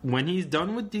 when he's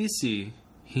done with DC,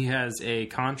 he has a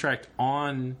contract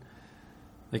on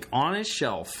his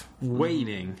shelf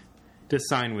waiting to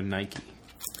sign with Nike.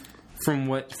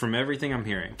 From everything I'm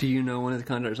hearing. Do you know when his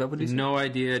contract's up with DC? No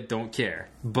idea, don't care.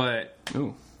 But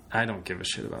I don't give a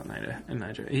shit about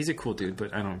Nigel. He's a cool dude,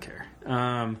 but I don't care.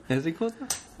 Is he cool though?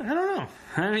 I don't know.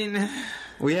 I mean,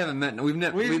 we haven't met. We've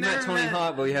met Tony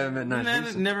Hawk, but we haven't met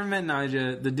Nigel. Never met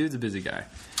Nigel. The dude's a busy guy.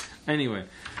 Anyway,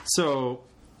 so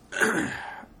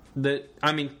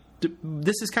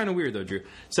this is kind of weird though, Drew.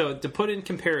 So to put in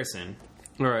comparison,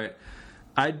 all right,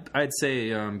 I'd say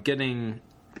getting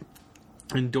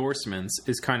endorsements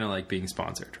is kind of like being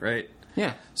sponsored, right?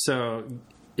 Yeah. So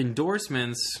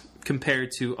endorsements compared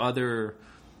to other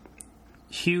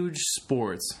huge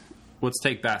sports. Let's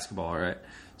take basketball, all right?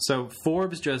 So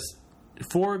Forbes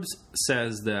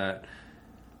says that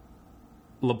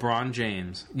LeBron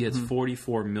James gets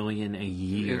 $44 million a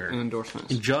year in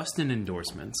endorsements. Just in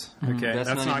endorsements. Okay,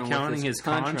 that's not counting his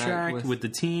contract with the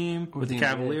team, with the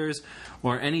Cavaliers,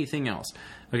 or anything else.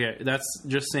 Okay, that's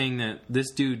just saying that this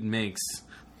dude makes.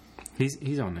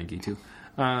 He's on Nike too.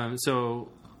 So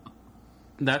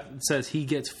that says he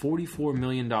gets $44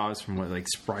 million from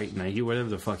Sprite, Nike, whatever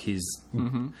the fuck he's.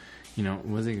 Was he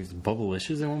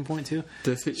Bubblicious at one point too?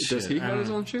 Does he have his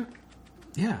own shoe?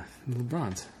 Yeah,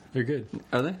 LeBron's. They're good.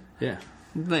 Are they? Yeah.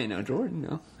 They ain't no Jordan,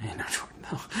 no. They ain't no Jordan,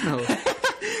 no.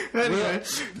 Anyway,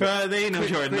 they ain't no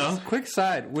Jordan, though. Quick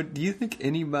side. Do you think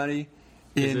anybody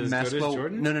Is it in as basketball.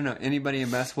 good as Jordan? No. Anybody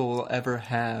in basketball will ever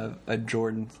have a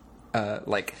Jordan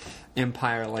like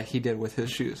empire like he did with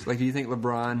his shoes. Like, do you think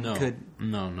LeBron could?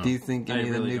 No. Do you think any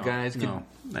of the new guys could? No,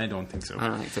 I don't think so. I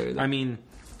don't think so either. I mean,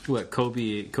 what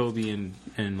Kobe and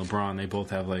LeBron, they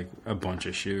both have like a bunch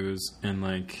of shoes and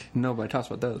like. Nobody talks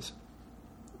about those.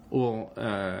 Well,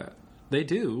 they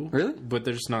do. Really? But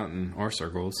they're just not in our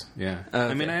circles. Yeah. Okay.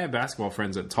 I mean, I have basketball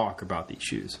friends that talk about these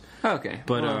shoes. Okay.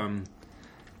 But well,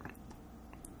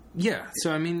 yeah.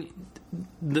 So I mean,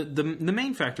 the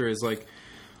main factor is like,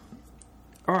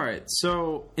 all right.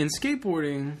 So in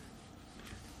skateboarding,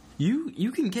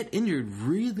 you can get injured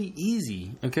really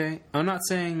easy. Okay, I'm not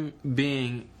saying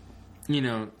being,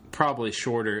 probably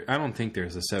shorter. I don't think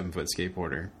there's a 7-foot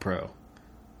skateboarder pro.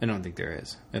 I don't think there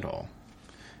is at all.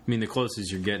 I mean, the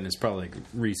closest you're getting is probably like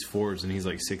Reese Forbes, and he's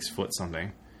like 6 foot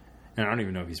something. And I don't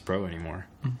even know if he's pro anymore.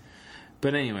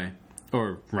 But anyway,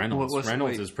 or Reynolds.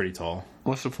 Reynolds is pretty tall.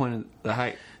 What's the point of the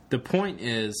height? The point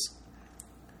is,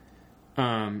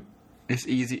 It's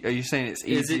easy. Are you saying it's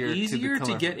easier? Is it easier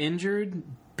to get injured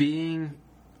being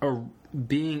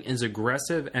as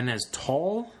aggressive and as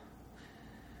tall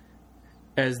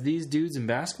as these dudes in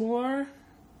basketball are?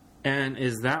 And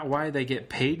is that why they get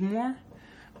paid more?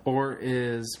 Or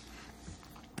is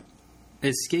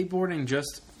skateboarding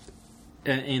just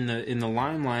in the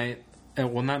limelight?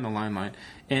 Well, not in the limelight.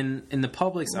 In the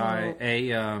public's eye,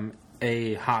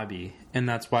 a hobby, and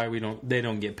that's why they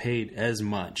don't get paid as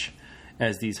much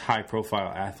as these high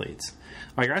profile athletes.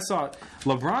 Like, I saw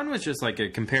LeBron was just like a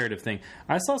comparative thing.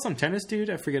 I saw some tennis dude,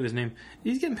 I forget his name.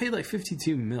 He's getting paid like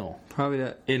 $52 million. Probably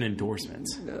that in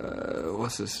endorsements.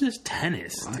 What's this? Just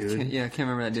tennis, dude. I can't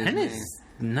remember that dude's tennis,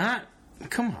 name. not.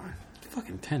 Come on,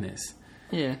 fucking tennis.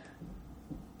 Yeah.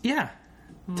 Tennis.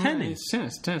 Tennis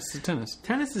is tennis.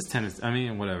 Tennis is tennis. I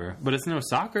mean, whatever. But it's no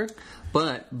soccer.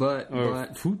 But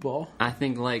football. I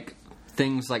think like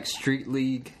things like Street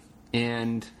League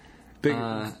and big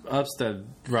ups to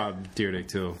Rob Dyrdek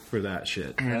too for that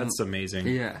shit. That's amazing.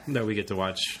 Yeah. That we get to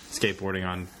watch skateboarding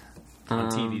on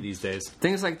TV these days.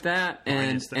 Things like that,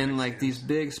 and like these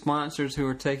big sponsors who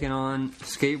are taking on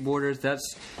skateboarders.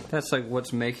 That's like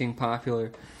what's making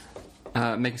skateboarding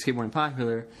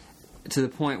popular. To the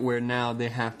point where now they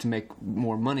have to make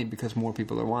more money because more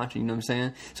people are watching. You know what I'm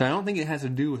saying? So I don't think it has to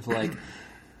do with like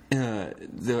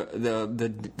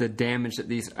the damage that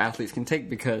these athletes can take.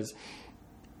 Because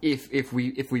if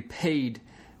we paid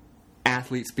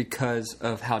athletes because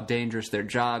of how dangerous their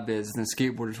job is, then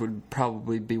skateboarders would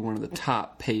probably be one of the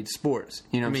top paid sports.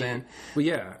 You know what I'm saying? Well,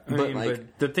 yeah.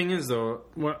 But the thing is, though,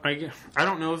 I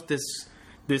don't know if this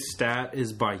stat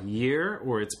is by year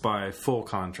or it's by full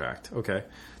contract. Okay.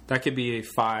 That could be a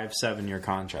 5-7 year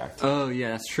contract. Oh,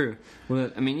 yeah, that's true.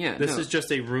 Well, I mean, yeah. This is just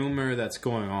a rumor that's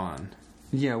going on.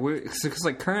 Yeah, because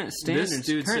like current standards,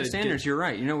 you're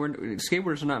right.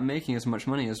 Skateboarders are not making as much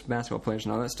money as basketball players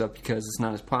and all that stuff because it's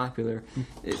not as popular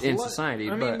in society.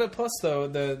 But plus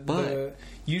though,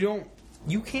 you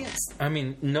can't. I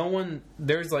mean, no one.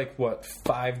 There's like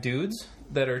 5 dudes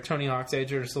that are Tony Hawk's age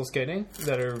that are still skating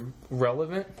that are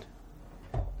relevant.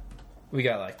 We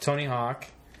got like Tony Hawk.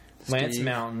 Lance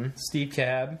Mountain, Steve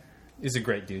Cab is a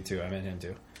great dude too. I met him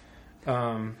too.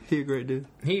 He a great dude.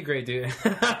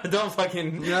 Don't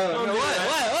fucking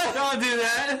what? Don't do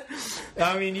that.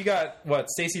 I mean, you got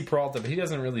Stacy Peralta, but he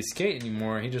doesn't really skate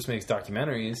anymore. He just makes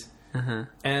documentaries. Uh-huh.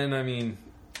 And I mean,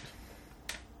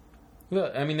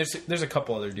 there's a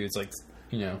couple other dudes like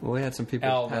Well, we had some people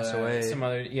Alva, pass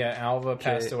away. Alva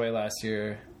passed away last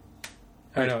year.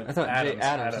 I thought Jay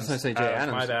Adams. I was going to say Jay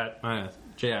Adams. My bad.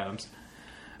 Jay Adams.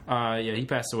 Yeah, he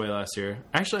passed away last year.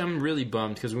 Actually, I'm really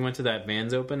bummed because we went to that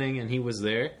Vans opening and he was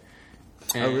there.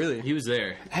 Oh, really? He was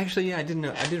there. Actually, yeah, I didn't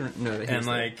know that he was there. And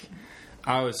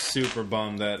I was super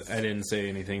bummed that I didn't say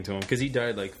anything to him because he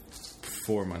died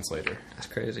 4 months later. That's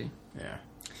crazy. Yeah.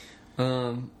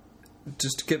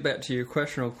 Just to get back to your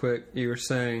question real quick, you were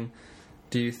saying,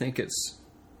 do you think it's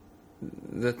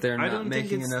that they're not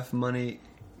making enough money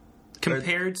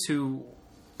compared to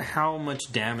how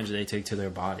much damage they take to their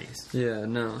bodies? Yeah,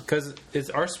 no. Because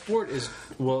our sport is,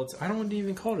 I don't want to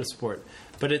even call it a sport,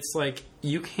 but it's like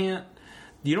you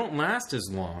don't last as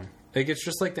long. Like, it's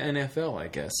just like the NFL, I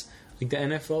guess. Like the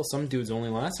NFL, some dudes only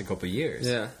last a couple years.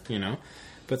 Yeah.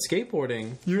 But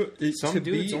skateboarding, some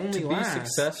dudes only last. To be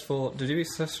successful in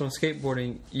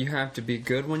skateboarding, you have to be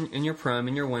good in your prime,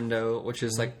 in your window, which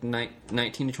is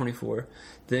 19 to 24.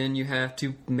 Then you have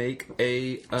to make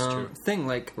a thing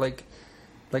like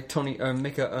Tony,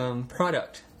 make a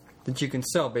product that you can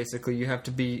sell. Basically, you have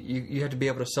to be you have to be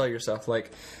able to sell yourself.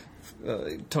 Like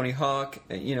Tony Hawk,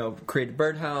 created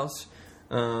Birdhouse.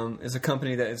 is a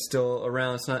company that is still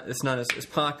around. It's not as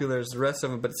popular as the rest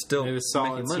of them, but it's still It was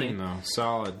solid making money. team though.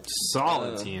 Solid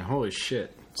team. Holy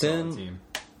shit. Solid team.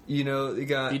 You know, you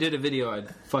got. If you did a video,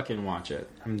 I'd fucking watch it.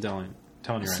 I'm telling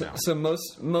you right now. So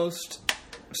most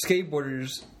skateboarders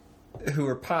who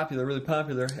are popular, really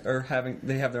popular,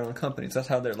 they have their own companies. That's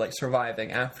how they're like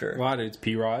surviving after. A lot of it's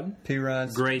P-Rod.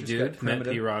 P-Rod's Great dude. Met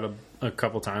P-Rod a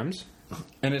couple times.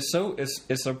 And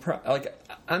like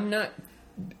I'm not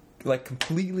like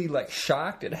completely like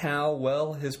shocked at how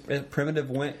well his Primitive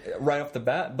went right off the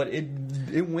bat, but it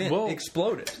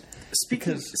exploded.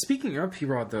 Speaking of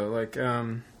P-Rod though, like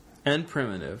and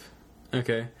Primitive,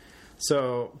 okay.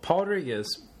 So Paul Rodriguez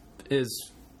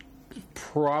is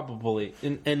probably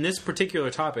in this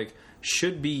particular topic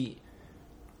should be,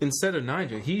 instead of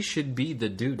Nigel, he should be the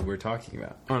dude we're talking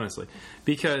about, honestly,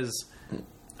 because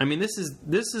I mean this is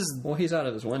well, he's out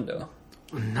of his window.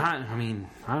 I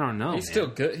don't know. He's still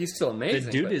good. He's still amazing.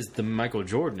 The dude is the Michael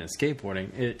Jordan of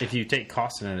skateboarding. If you take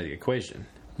Costin out of the equation,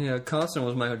 yeah, Costin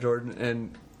was Michael Jordan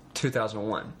in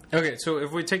 2001. Okay, so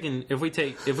if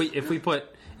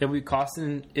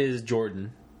Costin is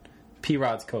Jordan,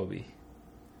 P-Rod's Kobe.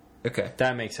 Okay,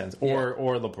 that makes sense. Or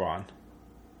LeBron.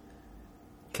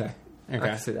 Okay, I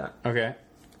can see that. Okay,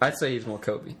 I'd say he's more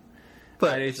Kobe.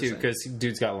 But I do too, because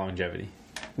dude's got longevity.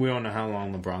 We don't know how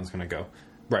long LeBron's going to go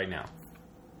right now.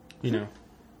 You know,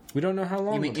 we don't know how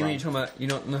long. You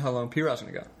don't know how long P-Rod's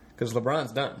going to go because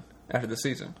LeBron's done after the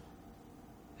season.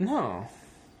 No,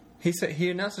 he said he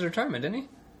announced his retirement, didn't he?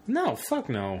 No, fuck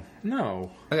no.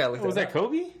 Okay, was that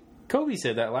Kobe? Kobe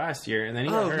said that last year, and then he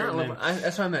got hurt.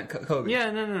 That's what I meant, Kobe. Yeah,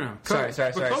 no. Sorry.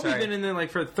 But Kobe's been in there like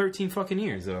for 13 fucking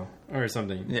years though, or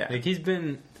something. Yeah, like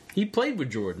he played with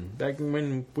Jordan back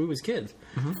when we was kids.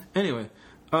 Mm-hmm. Anyway,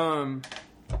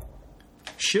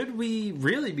 should we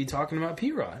really be talking about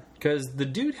P-Rod? Because the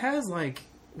dude has like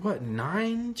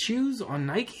 9 shoes on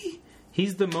Nike.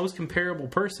 He's the most comparable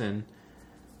person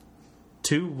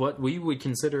to what we would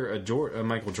consider a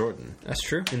Michael Jordan. That's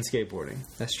true. In skateboarding.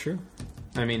 That's true.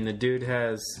 I mean, the dude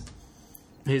has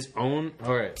his own...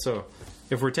 Alright, so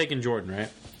if we're taking Jordan, right?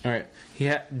 Alright, he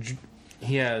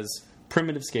has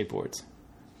Primitive Skateboards.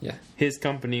 Yeah. His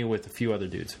company with a few other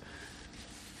dudes.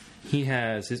 He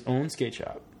has his own skate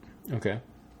shop. Okay?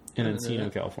 In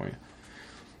Encino, California.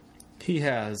 He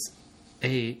has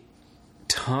a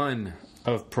ton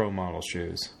of pro model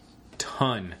shoes.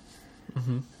 Ton.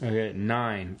 Mm-hmm. Okay,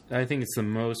 9. I think it's the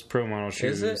most pro model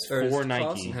shoes for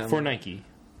Nike. For Nike.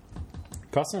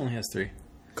 Costin only has 3.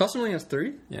 Costin only has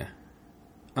 3? Yeah.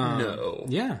 No.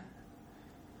 Yeah.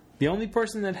 The only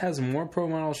person that has more pro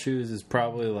model shoes is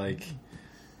probably like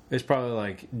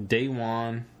Day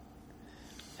One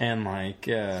and like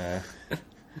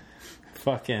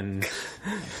fucking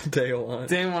Day One.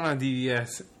 Day One on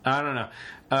DVS. I don't know.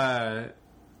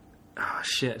 Oh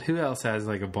shit. Who else has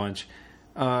like a bunch?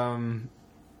 I don't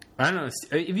know.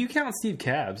 If you count Steve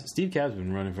Cabs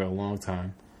been running for a long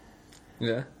time.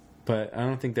 Yeah. But I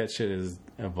don't think that shit has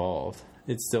evolved.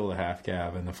 It's still the half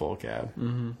cab and the full cab.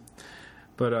 Mm-hmm.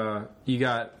 But you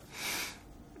got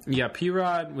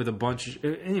P-Rod with a bunch of...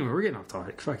 Anyway, we're getting off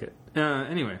topic. Fuck it.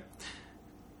 Anyway.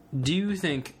 Do you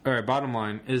think... Alright, bottom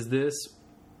line. Is the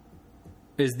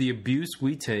abuse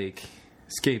we take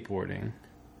skateboarding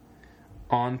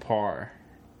on par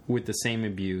with the same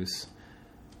abuse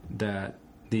that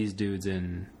these dudes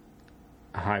in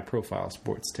high-profile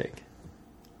sports take?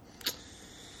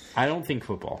 I don't think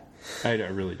football. I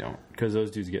really don't, because those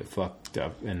dudes get fucked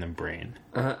up in the brain.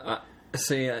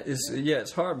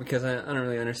 It's hard because I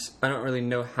don't really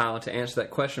know how to answer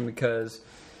that question because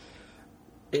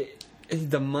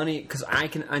the money. Because I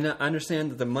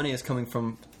understand that the money is coming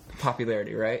from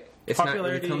popularity, right? It's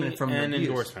popularity not really coming from and abuse.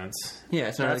 Endorsements. Yeah,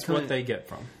 it's not that's really what they get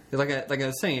from. Like I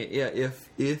was saying, yeah.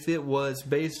 If it was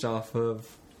based off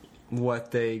of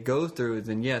what they go through,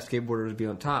 then yeah, skateboarders would be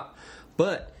on top.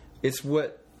 But it's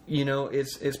what.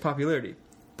 It's popularity.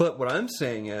 But what I'm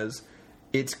saying is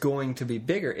it's going to be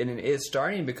bigger, and it is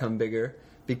starting to become bigger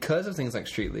because of things like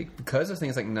Street League, because of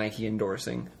things like Nike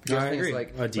endorsing, because of things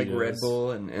like Red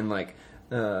Bull and like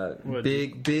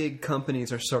big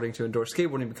companies are starting to endorse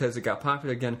skateboarding because it got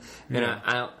popular again. And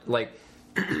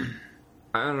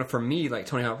I don't know, for me, like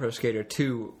Tony Hawk Pro Skater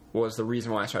 2 was the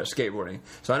reason why I started skateboarding.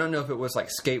 So I don't know if it was like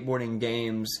skateboarding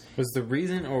games. Was the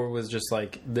reason, or was just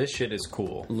like, this shit is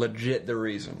cool? Legit the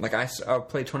reason. Like I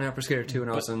played Tony Hawk Pro Skater 2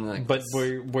 and I was in like... But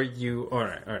were you...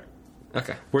 Alright.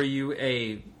 Okay. Were you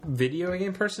a video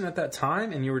game person at that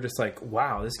time and you were just like,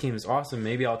 wow, this game is awesome,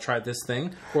 maybe I'll try this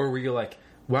thing? Or were you like,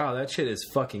 wow, that shit is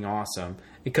fucking awesome,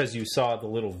 because you saw the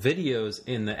little videos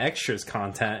in the extras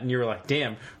content and you were like,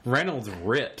 damn, Reynolds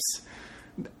rips.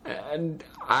 And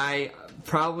I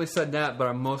probably said that, but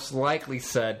I most likely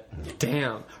said,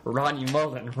 "Damn, Rodney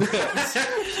Mullen rips."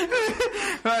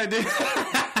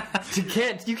 You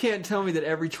can't tell me that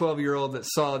every 12-year-old that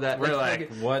saw that. We're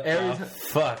like, what the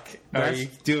fuck are you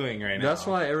doing right now? That's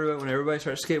why when everybody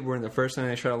starts skateboarding, the first thing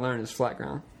they try to learn is flat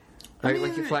ground. I mean,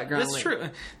 like your flat ground. That's true.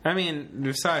 I mean,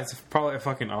 besides, probably a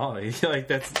fucking ollie. Like,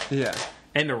 that's... Yeah.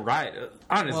 And to ride,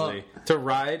 honestly, to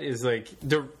ride is like...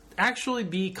 To actually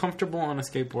be comfortable on a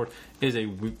skateboard is a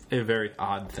very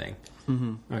odd thing.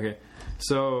 Mm-hmm. Okay.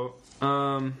 So,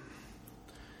 where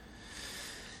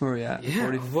are we at?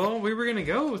 Yeah, well, we were going to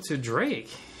go to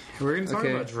Drake. We're going to talk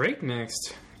about Drake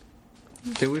next.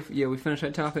 Did we? Yeah, we finished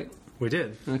that topic? We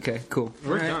did. Okay, cool.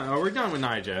 We're done. Oh, we're done with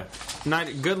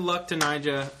Nyjah. Good luck to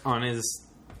Nyjah on his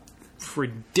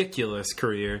ridiculous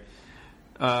career.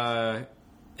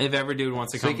 If every dude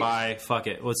wants to come by, fuck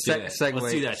it. Let's do that.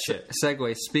 Let's do that shit.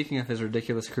 Segue. Speaking of his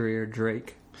ridiculous career,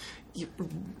 Drake.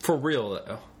 For real,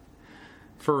 though.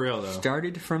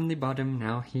 Started from the bottom,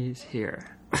 now he's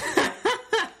here.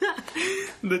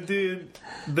 The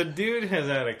dude has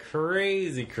had a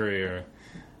crazy career.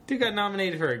 Dude got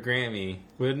nominated for a Grammy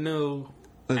with no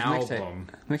album.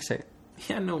 Mixtape.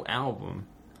 He had no album.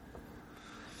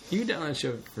 You done that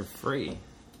show for free.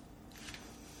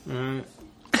 But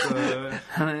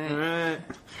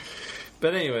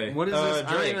anyway, what is this? Drake.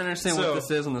 I don't even understand what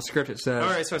this is on the script. It says. All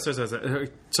right,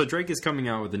 so Drake is coming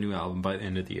out with a new album by the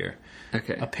end of the year.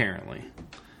 Okay, apparently,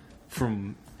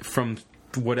 from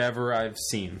whatever I've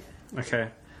seen. Okay,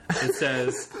 it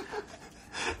says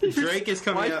Drake is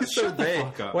coming out. Why are you so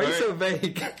vague? Why are you so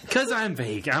vague? Because I'm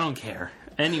vague. I don't care.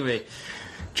 Anyway,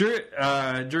 Drew,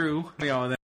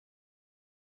 album.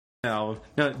 Now,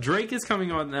 Drake is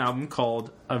coming out with an album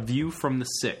called A View from the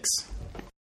Six.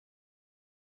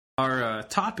 Our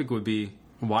topic would be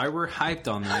why we're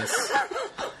hyped on this.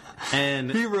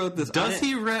 And he wrote this. Does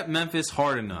he rep Memphis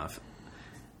hard enough?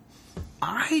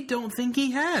 I don't think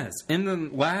he has in the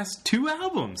last two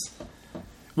albums.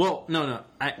 Well, no.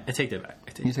 I take that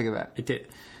back. You take it back. I did.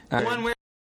 The one where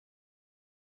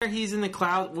he's in the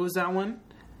cloud. What was that one?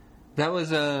 That was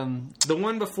the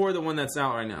one before the one that's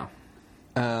out right now.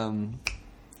 The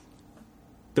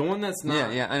one that's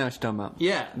not. Yeah, I know what you're talking about.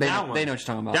 Yeah, they know what you're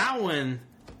talking about. That one,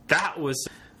 that was.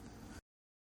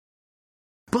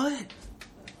 But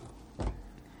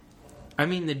I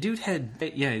mean, the dude had.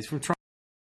 Yeah, he's from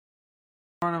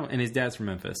Toronto, and his dad's from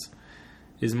Memphis.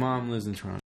 His mom lives in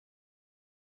Toronto.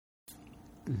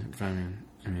 I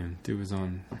mean, dude was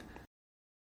on.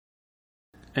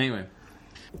 Anyway.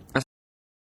 That's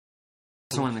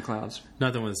the one in the clouds.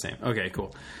 Nothing was the same. Okay,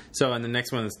 cool. So, and the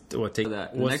next one is what? Take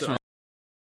that. The next one.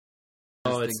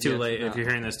 Oh, it's too late. If you're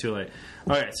hearing this, too late.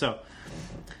 Okay, so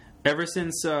ever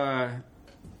since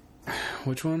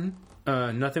which one?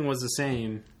 Nothing Was the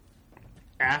Same.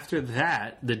 After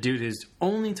that, the dude has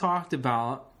only talked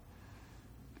about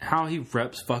how he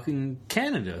reps fucking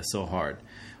Canada so hard,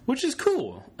 which is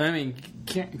cool. I mean,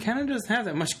 Canada doesn't have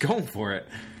that much going for it.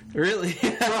 Really?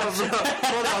 Hold on,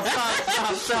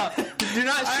 stop. Do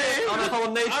not shit on the whole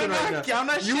nation right now. I'm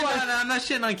not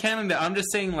shitting on Canada. I'm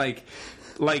just saying, like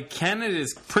Canada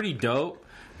is pretty dope,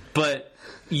 but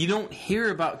you don't hear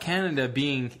about Canada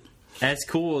being as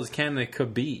cool as Canada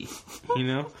could be, you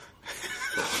know?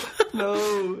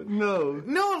 No.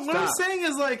 What I'm saying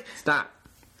is like... Stop.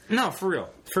 No, for real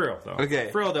though. Okay.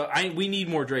 For real though, we need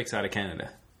more Drakes out of Canada.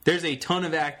 There's a ton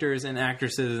of actors and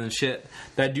actresses and shit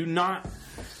that do not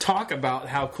talk about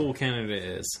how cool Canada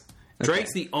is. Okay.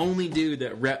 Drake's the only dude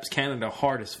that reps Canada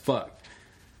hard as fuck.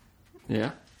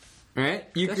 Yeah. Right?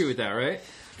 You agree with that, right?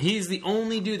 He's the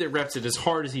only dude that reps it as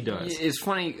hard as he does. It's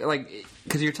funny, like,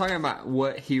 because you're talking about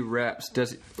what he reps.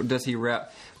 Does he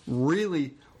rep?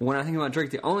 Really, when I think about Drake,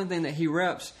 the only thing that he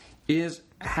reps is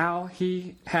how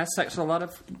he has sex with a lot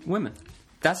of women.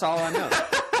 That's all I know.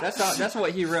 That's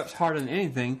what he reps harder than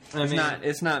anything.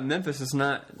 It's not Memphis. It's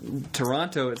not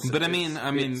Toronto. I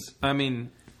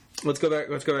mean, let's go back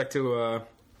to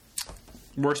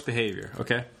worst behavior.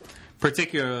 Okay,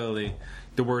 particularly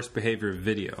the worst behavior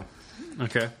video.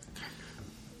 Okay,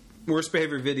 worst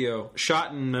behavior video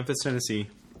shot in Memphis, Tennessee.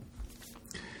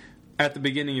 At the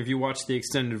beginning, if you watch the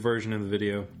extended version of the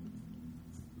video,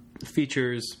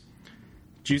 features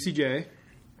Juicy J,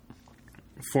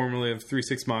 formerly of 3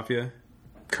 6 Mafia.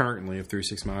 Currently of 3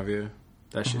 6 Mafia.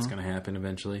 That shit's gonna happen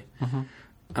eventually.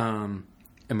 And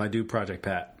my dude Project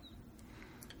Pat.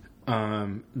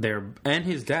 There and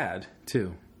his dad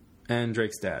too, and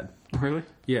Drake's dad. Really?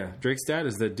 Yeah, Drake's dad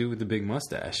is the dude with the big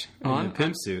mustache in the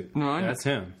pimp suit. No, I know. That's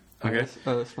him. Okay,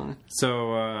 that's funny.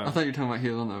 So I thought you were talking about he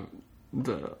was on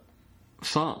the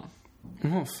song.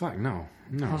 Oh fuck, no.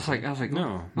 I was like,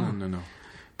 no.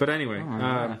 But anyway,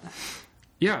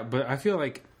 yeah, but I feel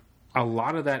like a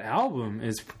lot of that album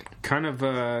is kind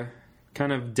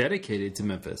of dedicated to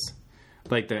Memphis.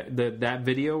 Like that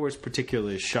video was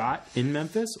particularly shot in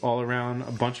Memphis, all around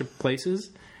a bunch of places.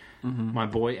 Mm-hmm. My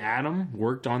boy Adam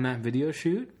worked on that video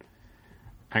shoot.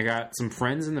 I got some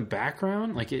friends in the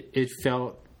background. Like it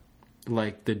felt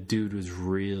like the dude was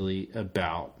really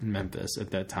about Memphis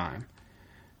at that time,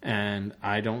 and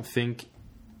I don't think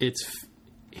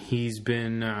he's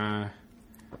been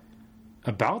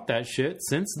about that shit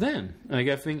since then. Like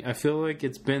I feel like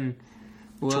it's been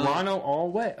Toronto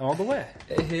all the way.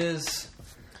 He's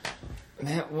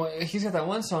got that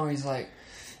one song. He's like,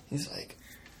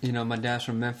 you know, my dad's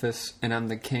from Memphis, and I'm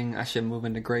the king. I should move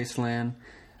into Graceland.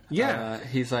 Yeah,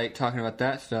 he's like talking about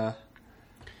that stuff.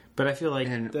 But I feel like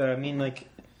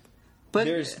but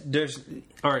there's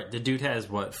all right. The dude has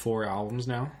 4 albums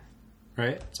now,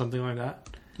 right? Something like that.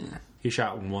 Yeah, he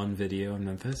shot 1 video in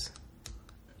Memphis.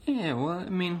 Yeah, well, I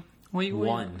mean, what are you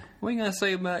gonna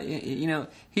say about, you know,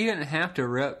 he didn't have to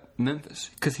rep Memphis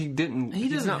because he didn't.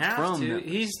 He's not have from to.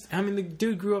 Memphis. The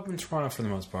dude grew up in Toronto for the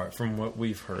most part, from what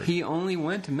we've heard. He only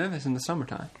went to Memphis in the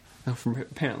summertime,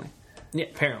 apparently. Yeah,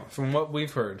 apparently, from what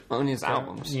we've heard on his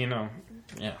albums. You know,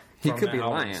 yeah. He could be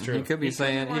lying. He could be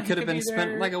saying he could have been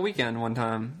spent like a weekend one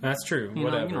time. That's true.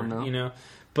 Whatever. You don't know. You know,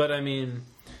 but I mean,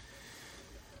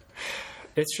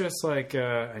 it's just like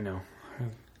I know.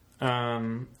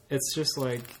 It's just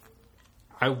like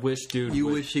I wish, dude. You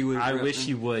wish he would. I wish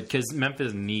he would, because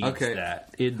Memphis needs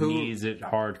that. It needs it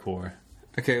hardcore.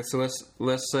 Okay, so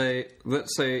let's say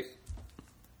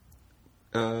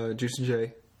Juice and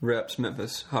J reps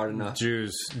Memphis hard enough.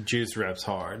 Juice reps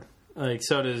hard. Like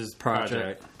so does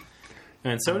Project.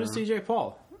 And so does DJ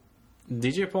Paul.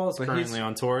 DJ Paul is currently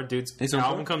on tour. Dude's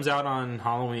album comes out on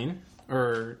Halloween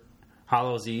or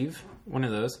Hallows Eve, one of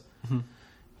those. Mm-hmm.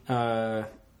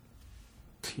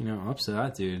 You know, ups to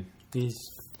that dude. He's,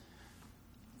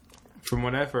 from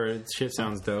what I've heard, shit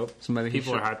sounds dope. So maybe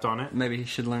people are hyped on it. Maybe he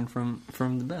should learn from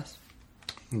the best.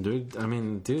 Dude,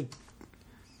 3-6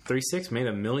 made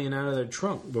 $1 million out of their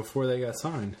trunk before they got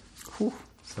signed. Whew.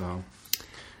 So,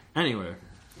 anyway.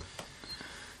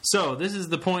 So, this is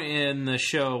the point in the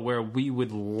show where we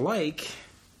would like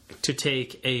to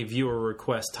take a viewer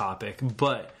request topic,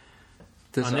 but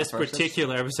on this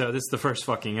particular episode, this is the first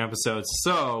fucking episode,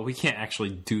 so we can't actually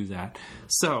do that.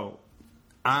 So,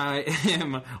 I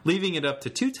am leaving it up to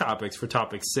 2 topics for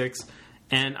topic 6,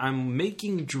 and I'm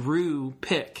making Drew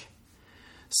pick.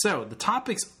 So, the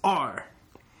topics are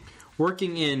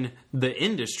working in the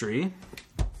industry,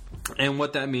 and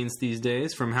what that means these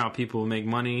days, from how people make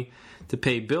money to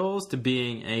pay bills to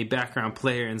being a background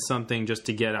player in something just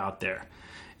to get out there.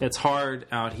 It's hard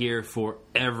out here for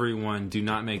everyone. Do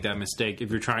not make that mistake. If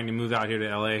you're trying to move out here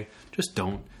to LA, just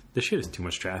don't. This shit is too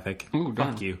much traffic. Ooh,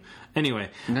 fuck you. Anyway,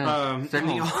 I'm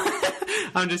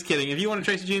just kidding. If you want to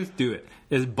Tracy Jeans, do it.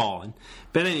 It's ballin'.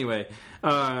 But anyway,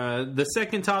 the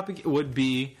second topic would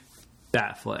be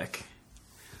Batfleck.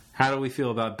 How do we feel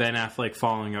about Ben Affleck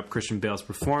following up Christian Bale's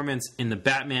performance in the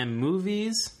Batman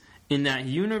movies, in that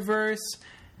universe,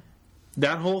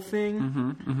 that whole thing? Mm-hmm,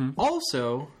 mm-hmm.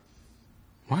 Also,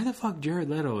 why the fuck Jared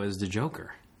Leto is the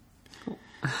Joker?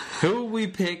 Who will we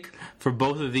pick for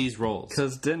both of these roles?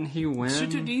 Because didn't he win?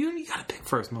 You gotta pick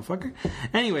first, motherfucker.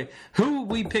 Anyway, who will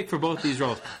we pick for both these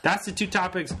roles? That's the 2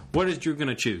 topics. What is Drew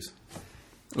gonna choose?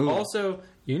 Ooh. Also,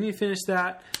 you need to finish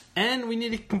that, and we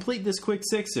need to complete this quick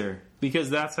 6er,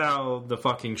 because that's how the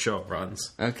fucking show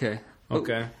runs. Okay.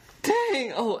 Okay.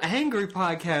 Dang! Oh, angry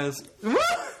podcast.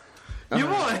 You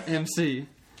won! MC.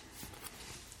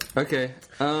 Okay.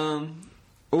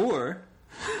 Or...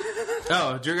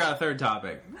 Oh, Drew got a 3rd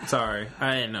topic. Sorry,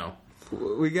 I didn't know.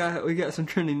 We got some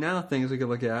trending now things we could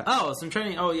look at. Oh, some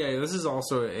trending. Oh, yeah. This is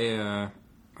also a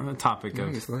topic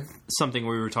of something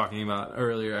we were talking about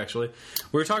earlier. Actually,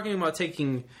 we were talking about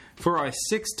taking for our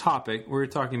 6th topic. We were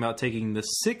talking about taking the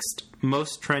 6th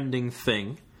most trending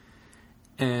thing,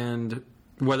 and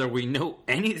whether we know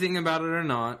anything about it or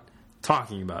not,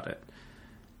 talking about it.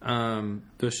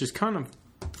 This just kind of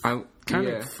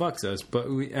fucks us, but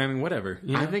whatever.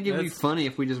 You know? I think it'd be funny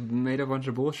if we just made a bunch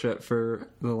of bullshit for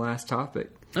the last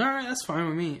topic. All right, that's fine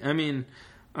with me. We can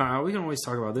always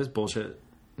talk about this bullshit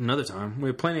another time. We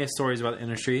have plenty of stories about the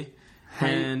industry,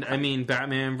 and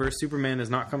Batman vs Superman is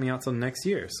not coming out till next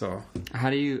year. So, how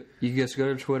do you just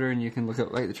go to Twitter and you can look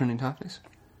up like the trending topics?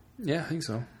 Yeah, I think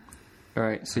so. All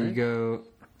right, so you go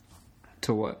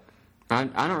to what? I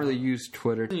don't really use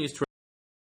Twitter. I use Twitter,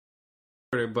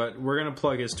 but we're going to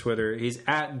plug his Twitter. He's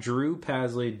at Drew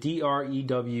Pasley,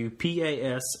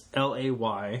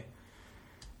 DrewPaslay.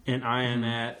 and I am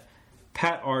at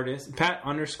Pat _artist.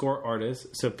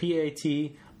 So PAT_ARTUS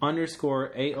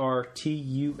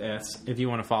if you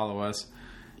want to follow us.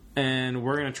 And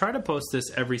we're going to try to post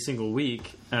this every single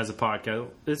week as a podcast.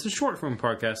 It's a short form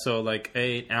podcast, so like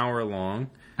 8 hour long.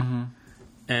 Mm-hmm.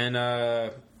 And,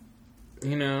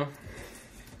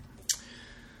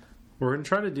 we're going to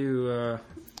try to do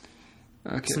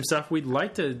some stuff. We'd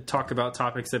like to talk about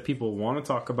topics that people want to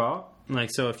talk about.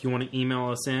 Like, so if you want to email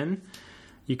us in,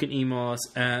 you can email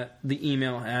us at the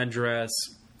email address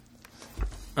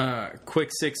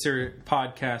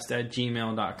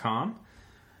quicksixerpodcast@gmail.com.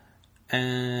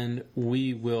 And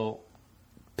we will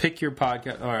pick your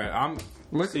podcast. All right, I'm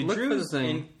look for the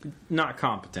thing. Not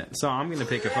competent, so I'm going to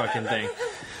pick a fucking thing.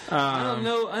 I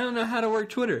don't know how to work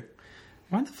Twitter.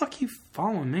 Why the fuck you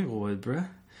following Minglewood, bruh?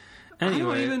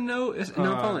 Anyway, I don't even know. I'm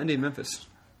following Indian Memphis.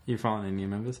 You're following Indian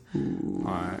Memphis? Ooh.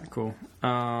 All right, cool.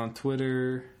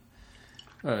 Twitter.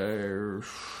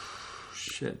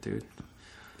 Shit, dude.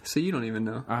 So you don't even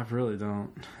know. I really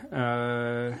don't.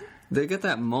 They get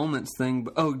that moments thing.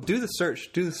 Do the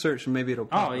search. Do the search, and maybe it'll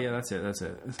pop. Oh, yeah, that's it.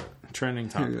 Trending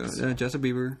topics. Justin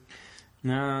Bieber.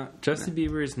 Nah, Justin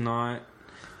Bieber is not.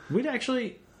 We'd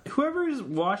actually... Whoever is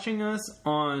watching us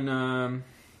on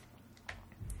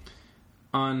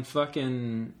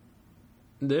fucking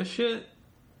this shit,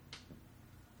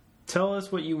 tell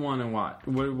us what you want to watch.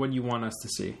 What do you want us to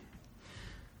see?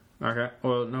 Okay.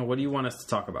 Well, no, what do you want us to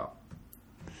talk about?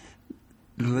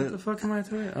 What the fuck am I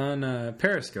doing? On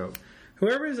Periscope.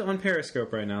 Whoever is on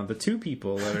Periscope right now, the 2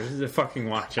 people that are fucking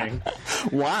watching.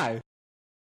 Why?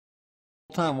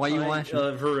 Tom, why you watching?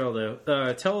 For real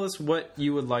though, tell us what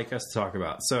you would like us to talk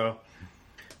about. So,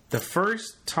 the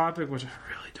first topic, which I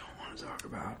really don't want to talk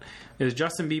about, is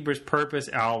Justin Bieber's Purpose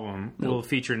album will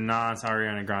feature Nas,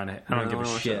 Ariana Grande. I don't give a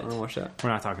shit. I don't watch that. We're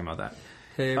not talking about that.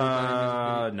 Hey,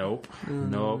 nope.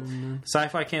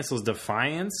 Sci-Fi cancels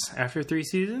Defiance after 3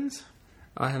 seasons.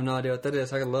 I have no idea what that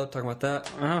is. I could love talking about that.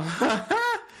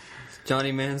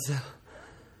 Johnny Manziel.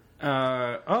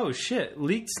 Oh shit!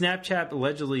 Leaked Snapchat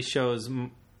allegedly shows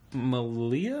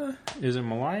Malia. Is it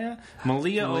Malia?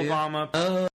 Malia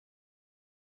Obama.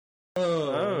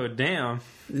 Oh damn!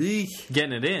 Eek.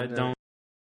 Getting it in. Don't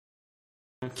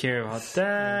care about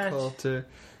that.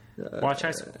 Watch High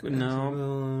School.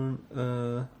 No.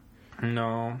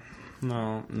 No.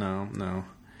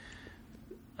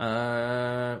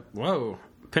 Whoa.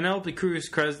 Penelope Cruz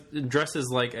dresses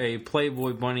like a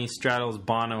Playboy bunny straddles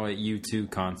Bono at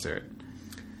U2 concert.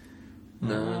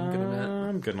 No, I'm good on that.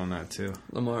 I'm good on that too.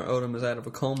 Lamar Odom is out of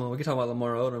a coma. We could talk about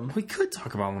Lamar Odom. We could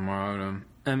talk about Lamar Odom.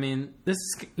 I mean, this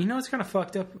is, what's kind of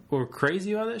fucked up or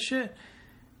crazy about this shit?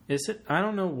 Is it? I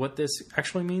don't know what this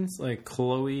actually means. Like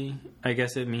Khloe, I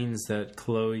guess it means that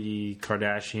Khloe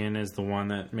Kardashian is the one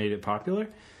that made it popular.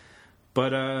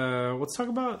 But let's talk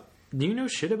about. Do you know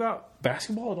shit about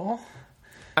basketball at all?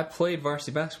 I played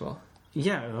varsity basketball.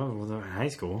 Yeah, in high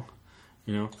school.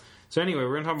 So anyway,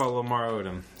 we're gonna talk about Lamar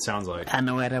Odom. Sounds like. I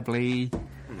know how to play.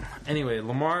 Anyway,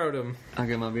 Lamar Odom. I'll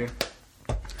get my beer.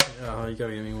 Oh, you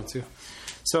gotta get me one too.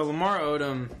 So Lamar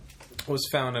Odom was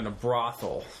found in a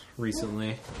brothel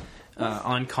recently,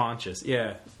 unconscious.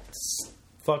 Yeah,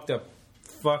 fucked up,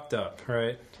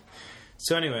 right?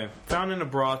 So anyway, found in a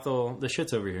brothel. The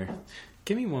shit's over here.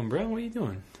 Give me one, bro. What are you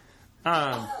doing?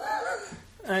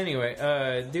 Anyway,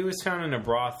 dude was found in a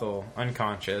brothel,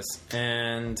 unconscious,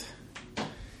 and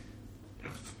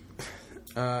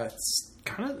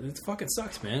it fucking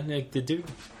sucks, man. Like the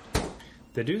dude's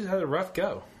had a rough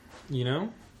go. I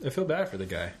feel bad for the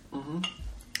guy. Mm-hmm.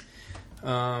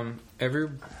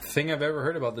 Everything I've ever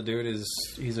heard about the dude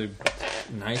is he's a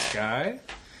nice guy,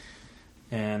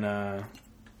 and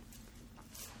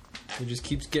he just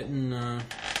keeps getting.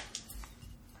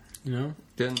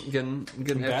 Getting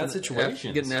bad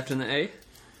situations. Getting after the A.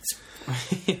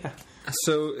 Yeah.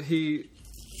 So he,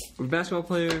 basketball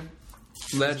player,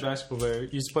 basketball player.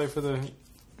 Used to play for the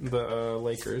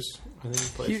Lakers. I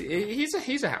think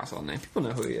he's a household name. People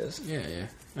know who he is. Yeah.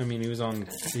 I mean, he was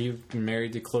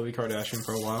married to Khloe Kardashian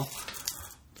for a while.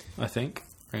 I think,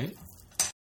 right?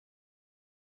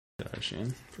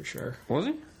 Kardashian for sure. Was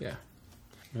he? Yeah.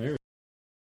 Maybe.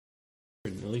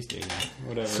 At least 80.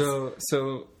 Whatever.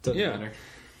 So doesn't yeah. matter.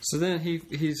 So then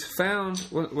he's found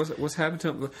what's happened to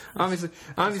him.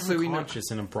 Obviously we know conscious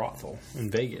in a brothel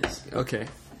in Vegas. Okay.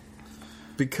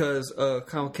 Because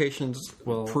complications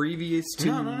previous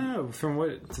to no. From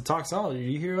what to toxology?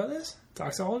 Did you hear about this?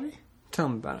 Toxology? Tell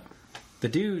me about it. The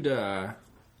dude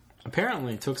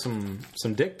apparently took some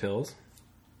dick pills,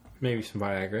 maybe some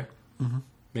Viagra,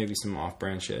 maybe some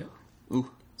off-brand shit. Ooh.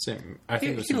 Same. I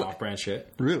think it was some off-brand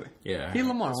shit. Really? Yeah. He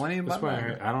Lamar. Why didn't he buy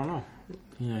that? I don't know.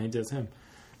 Yeah, he does him.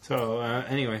 So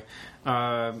anyway,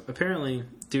 apparently,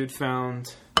 dude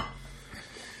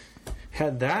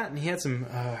had that, and he had some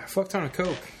fuck ton of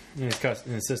coke in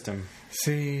his system.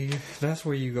 See, that's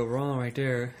where you go wrong, right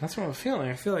there. That's what I'm feeling.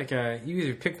 I feel like you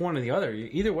either pick one or the other.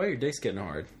 Either way, your dick's getting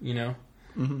hard. You know.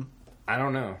 Mm-hmm. I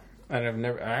don't know. I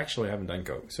actually haven't done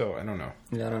coke, so I don't know.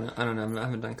 Yeah, I don't know. I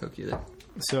haven't done coke either.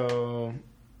 So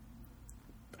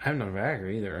I haven't done Viagra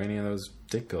either, or any of those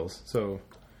dick pills. So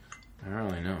I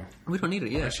don't really know. We don't need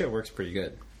it yet. That shit works pretty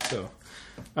good. So,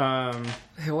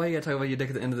 hey, why you gotta talk about your dick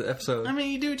at the end of the episode? I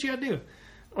mean, you do what you gotta do.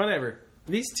 Whatever.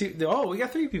 These two. Oh, we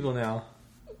got 3 people now.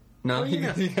 No, you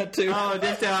got 2. Oh,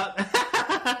 dipped out.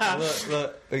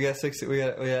 look. We got 60. We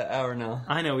got an hour now.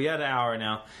 I know. We got an hour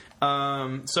now.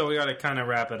 So we got to kind of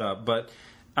wrap it up. But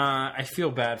I feel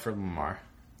bad for Lamar.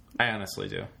 I honestly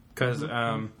do. Because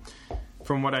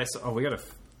from what I saw... Oh, we got to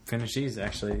finish these,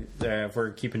 actually. If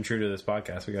we're keeping true to this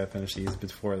podcast, we got to finish these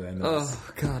before the end of this.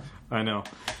 Oh, God. I know.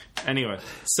 Anyway,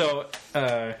 so...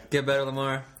 get better,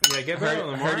 Lamar. Yeah, get better,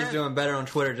 Lamar. I heard he's doing better on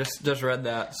Twitter. Just read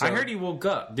that. So. I heard he woke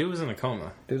up. Dude was in a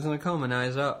coma. Now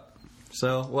he's up.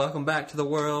 So, welcome back to the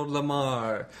world,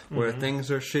 Lamar, where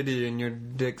things are shitty and your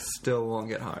dick still won't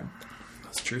get hard.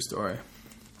 That's a true story.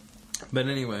 But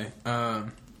anyway,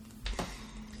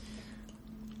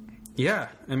 yeah,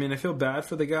 I mean, I feel bad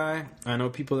for the guy. I know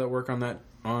people that work on that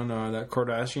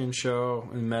Kardashian show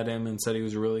and met him and said he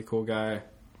was a really cool guy.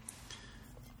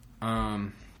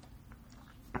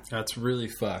 That's really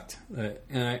fucked.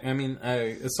 And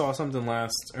I saw something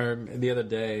the other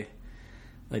day.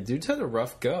 Like, dude's had a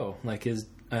rough go. Like,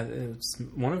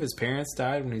 one of his parents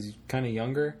died when he was kind of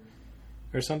younger,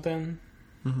 or something,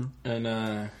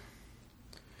 and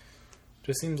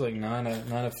just seems like not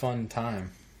a fun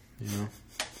time, you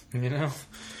know,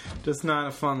 just not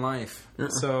a fun life.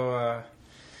 So,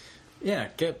 yeah,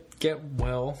 get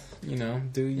well,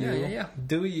 do you, yeah.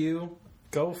 Do you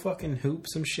go fucking hoop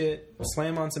some shit,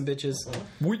 slam on some bitches,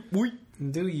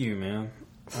 do you, man.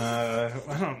 I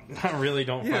really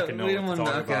don't fucking know what to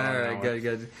talk about. Alright,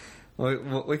 good.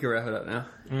 We can wrap it up now.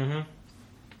 Mm-hmm.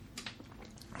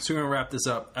 So we're going to wrap this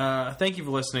up. Thank you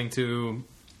for listening to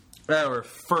our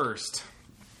first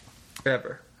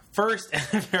ever Quick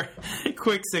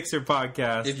Sixer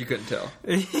podcast. If you couldn't tell.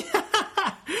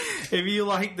 If you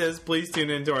like this, please tune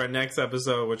into our next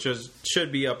episode, which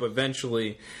should be up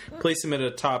eventually. Please submit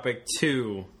a topic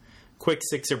to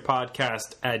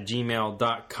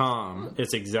quicksixerpodcast@gmail.com.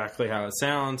 It's exactly how it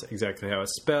sounds, exactly how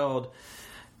it's spelled.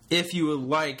 If you would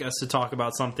like us to talk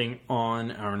about something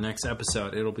on our next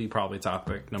episode, it'll be probably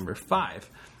topic number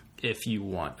 5 if you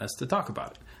want us to talk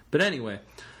about it. But anyway,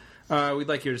 we'd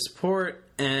like your support,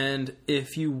 and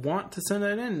if you want to send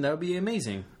that in, that would be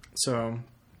amazing. So,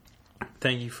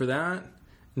 thank you for that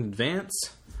in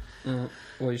advance.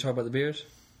 Will you talk about the beers?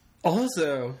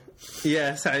 Also,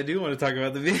 yes, I do want to talk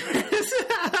about the beers.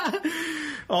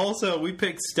 Also, we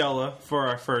picked Stella for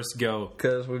our first go.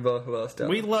 Because we both love Stella.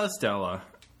 We love Stella.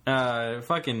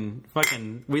 Fucking,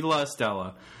 we love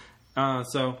Stella.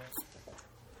 So,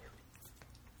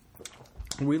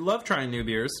 we love trying new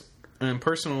beers. And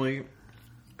personally,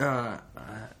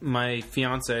 my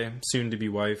fiance, soon-to-be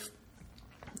wife,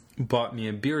 bought me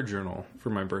a beer journal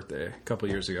for my birthday a couple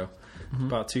years ago.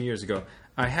 About 2 years ago.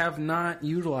 I have not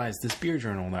utilized this beer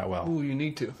journal that well. Ooh, you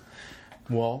need to.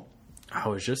 Well, I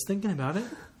was just thinking about it,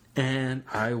 and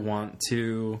I want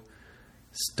to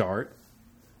start.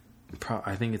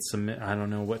 I think it's I don't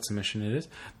know what submission it is,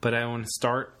 but I want to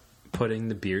start putting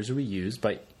the beers we use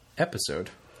by episode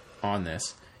on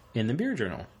this in the beer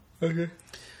journal. Okay.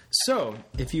 So,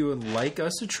 if you would like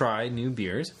us to try new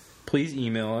beers, please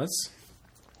email us.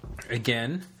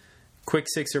 Again,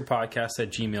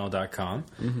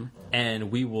 quicksixerpodcast@gmail.com,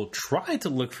 and we will try to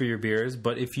look for your beers.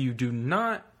 But if you do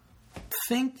not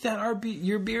think that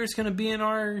your beer is going to be in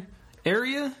our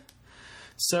area,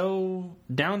 so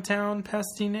downtown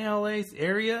Pasadena, LA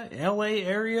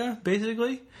area,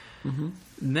 basically,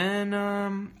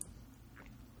 then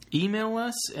email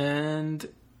us, and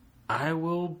I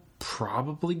will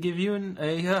probably give you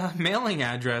a mailing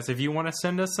address if you want to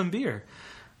send us some beer.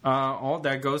 All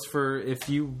that goes for if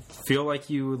you feel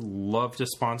like you would love to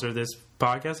sponsor this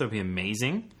podcast. That would be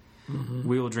amazing.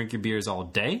 We will drink your beers all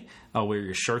day. I'll wear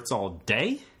your shirts all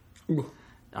day. Ooh.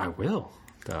 I will,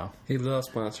 though. He loves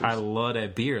sponsors. I love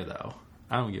that beer, though.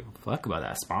 I don't give a fuck about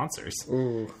that sponsors.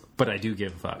 Ooh. But I do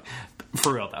give a fuck.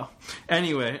 For real, though.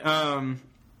 Anyway,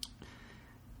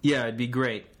 yeah, it'd be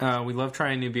great. We love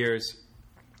trying new beers.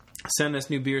 Send us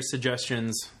new beer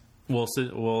suggestions. We'll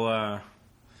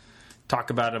talk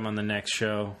about them on the next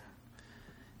show.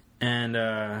 And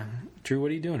Drew,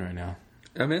 what are you doing right now?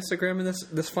 I'm Instagramming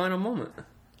this final moment.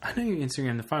 I know you're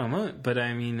Instagramming the final moment, but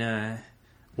I mean,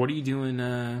 what are you doing?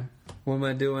 What am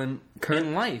I doing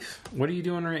in life? What are you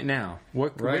doing right now? Where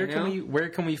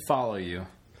can we follow you?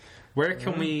 Where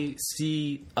can we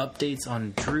see updates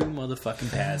on Drew motherfucking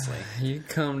Pasley? You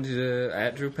come to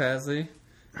at Drew Pasley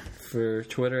for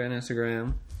Twitter and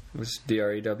Instagram, which is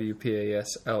DREWPASLAY.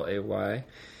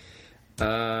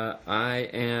 I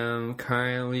am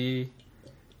currently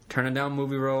turning down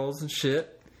movie roles and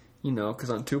shit, because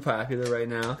I'm too popular right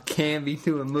now. Can't be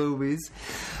doing movies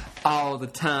all the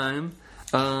time.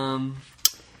 I'm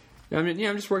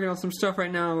just working on some stuff right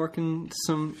now. Working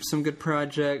some good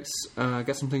projects.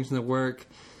 Got some things in the work,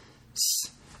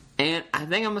 and I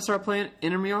think I'm gonna start playing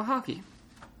intramural hockey.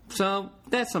 So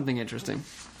that's something interesting.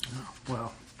 Oh,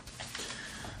 well,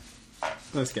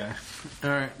 this guy. All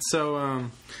right, so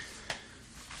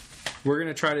we're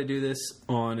gonna try to do this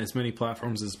on as many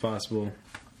platforms as possible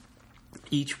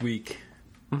each week.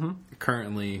 Mm-hmm.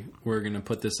 Currently, we're gonna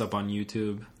put this up on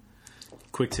YouTube.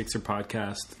 Quick Sixer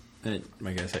Podcast at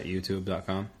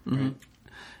youtube.com. Mm-hmm. Right?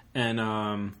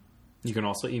 And you can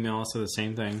also email us to the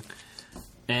same thing.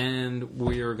 And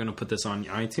we are going to put this on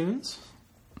iTunes.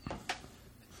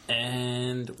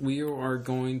 And we are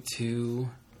going to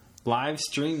live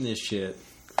stream this shit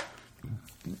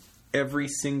every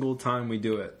single time we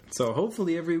do it. So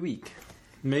hopefully every week.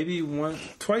 Maybe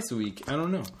twice a week. I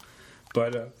don't know.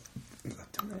 But I'm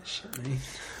doing that shit, man.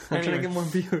 I'm trying to get more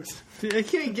viewers. I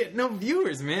can't get no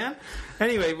viewers, man.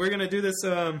 Anyway, we're gonna do this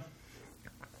on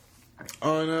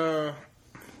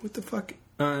what the fuck,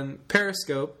 on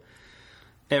Periscope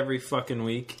every fucking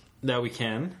week that we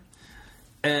can,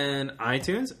 and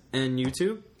iTunes and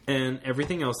YouTube and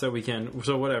everything else that we can.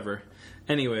 So whatever.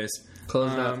 Anyways,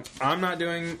 close it up. I'm not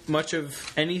doing much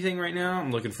of anything right now.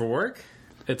 I'm looking for work.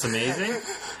 It's amazing.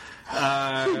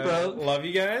 Love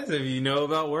you guys. If you know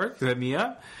about work, hit me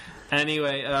up.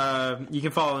 Anyway, you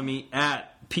can follow me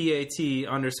at PAT_ARTUS,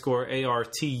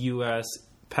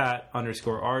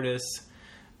 Pat_artist.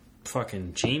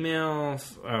 Fucking Gmail.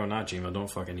 Oh, not Gmail.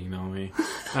 Don't fucking email me.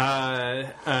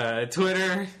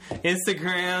 Twitter,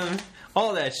 Instagram,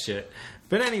 all that shit.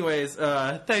 But anyways,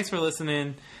 thanks for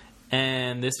listening.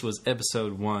 And this was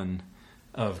episode 1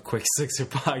 of Quick Sixer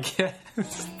Podcast.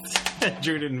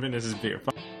 Drew didn't finish his beer.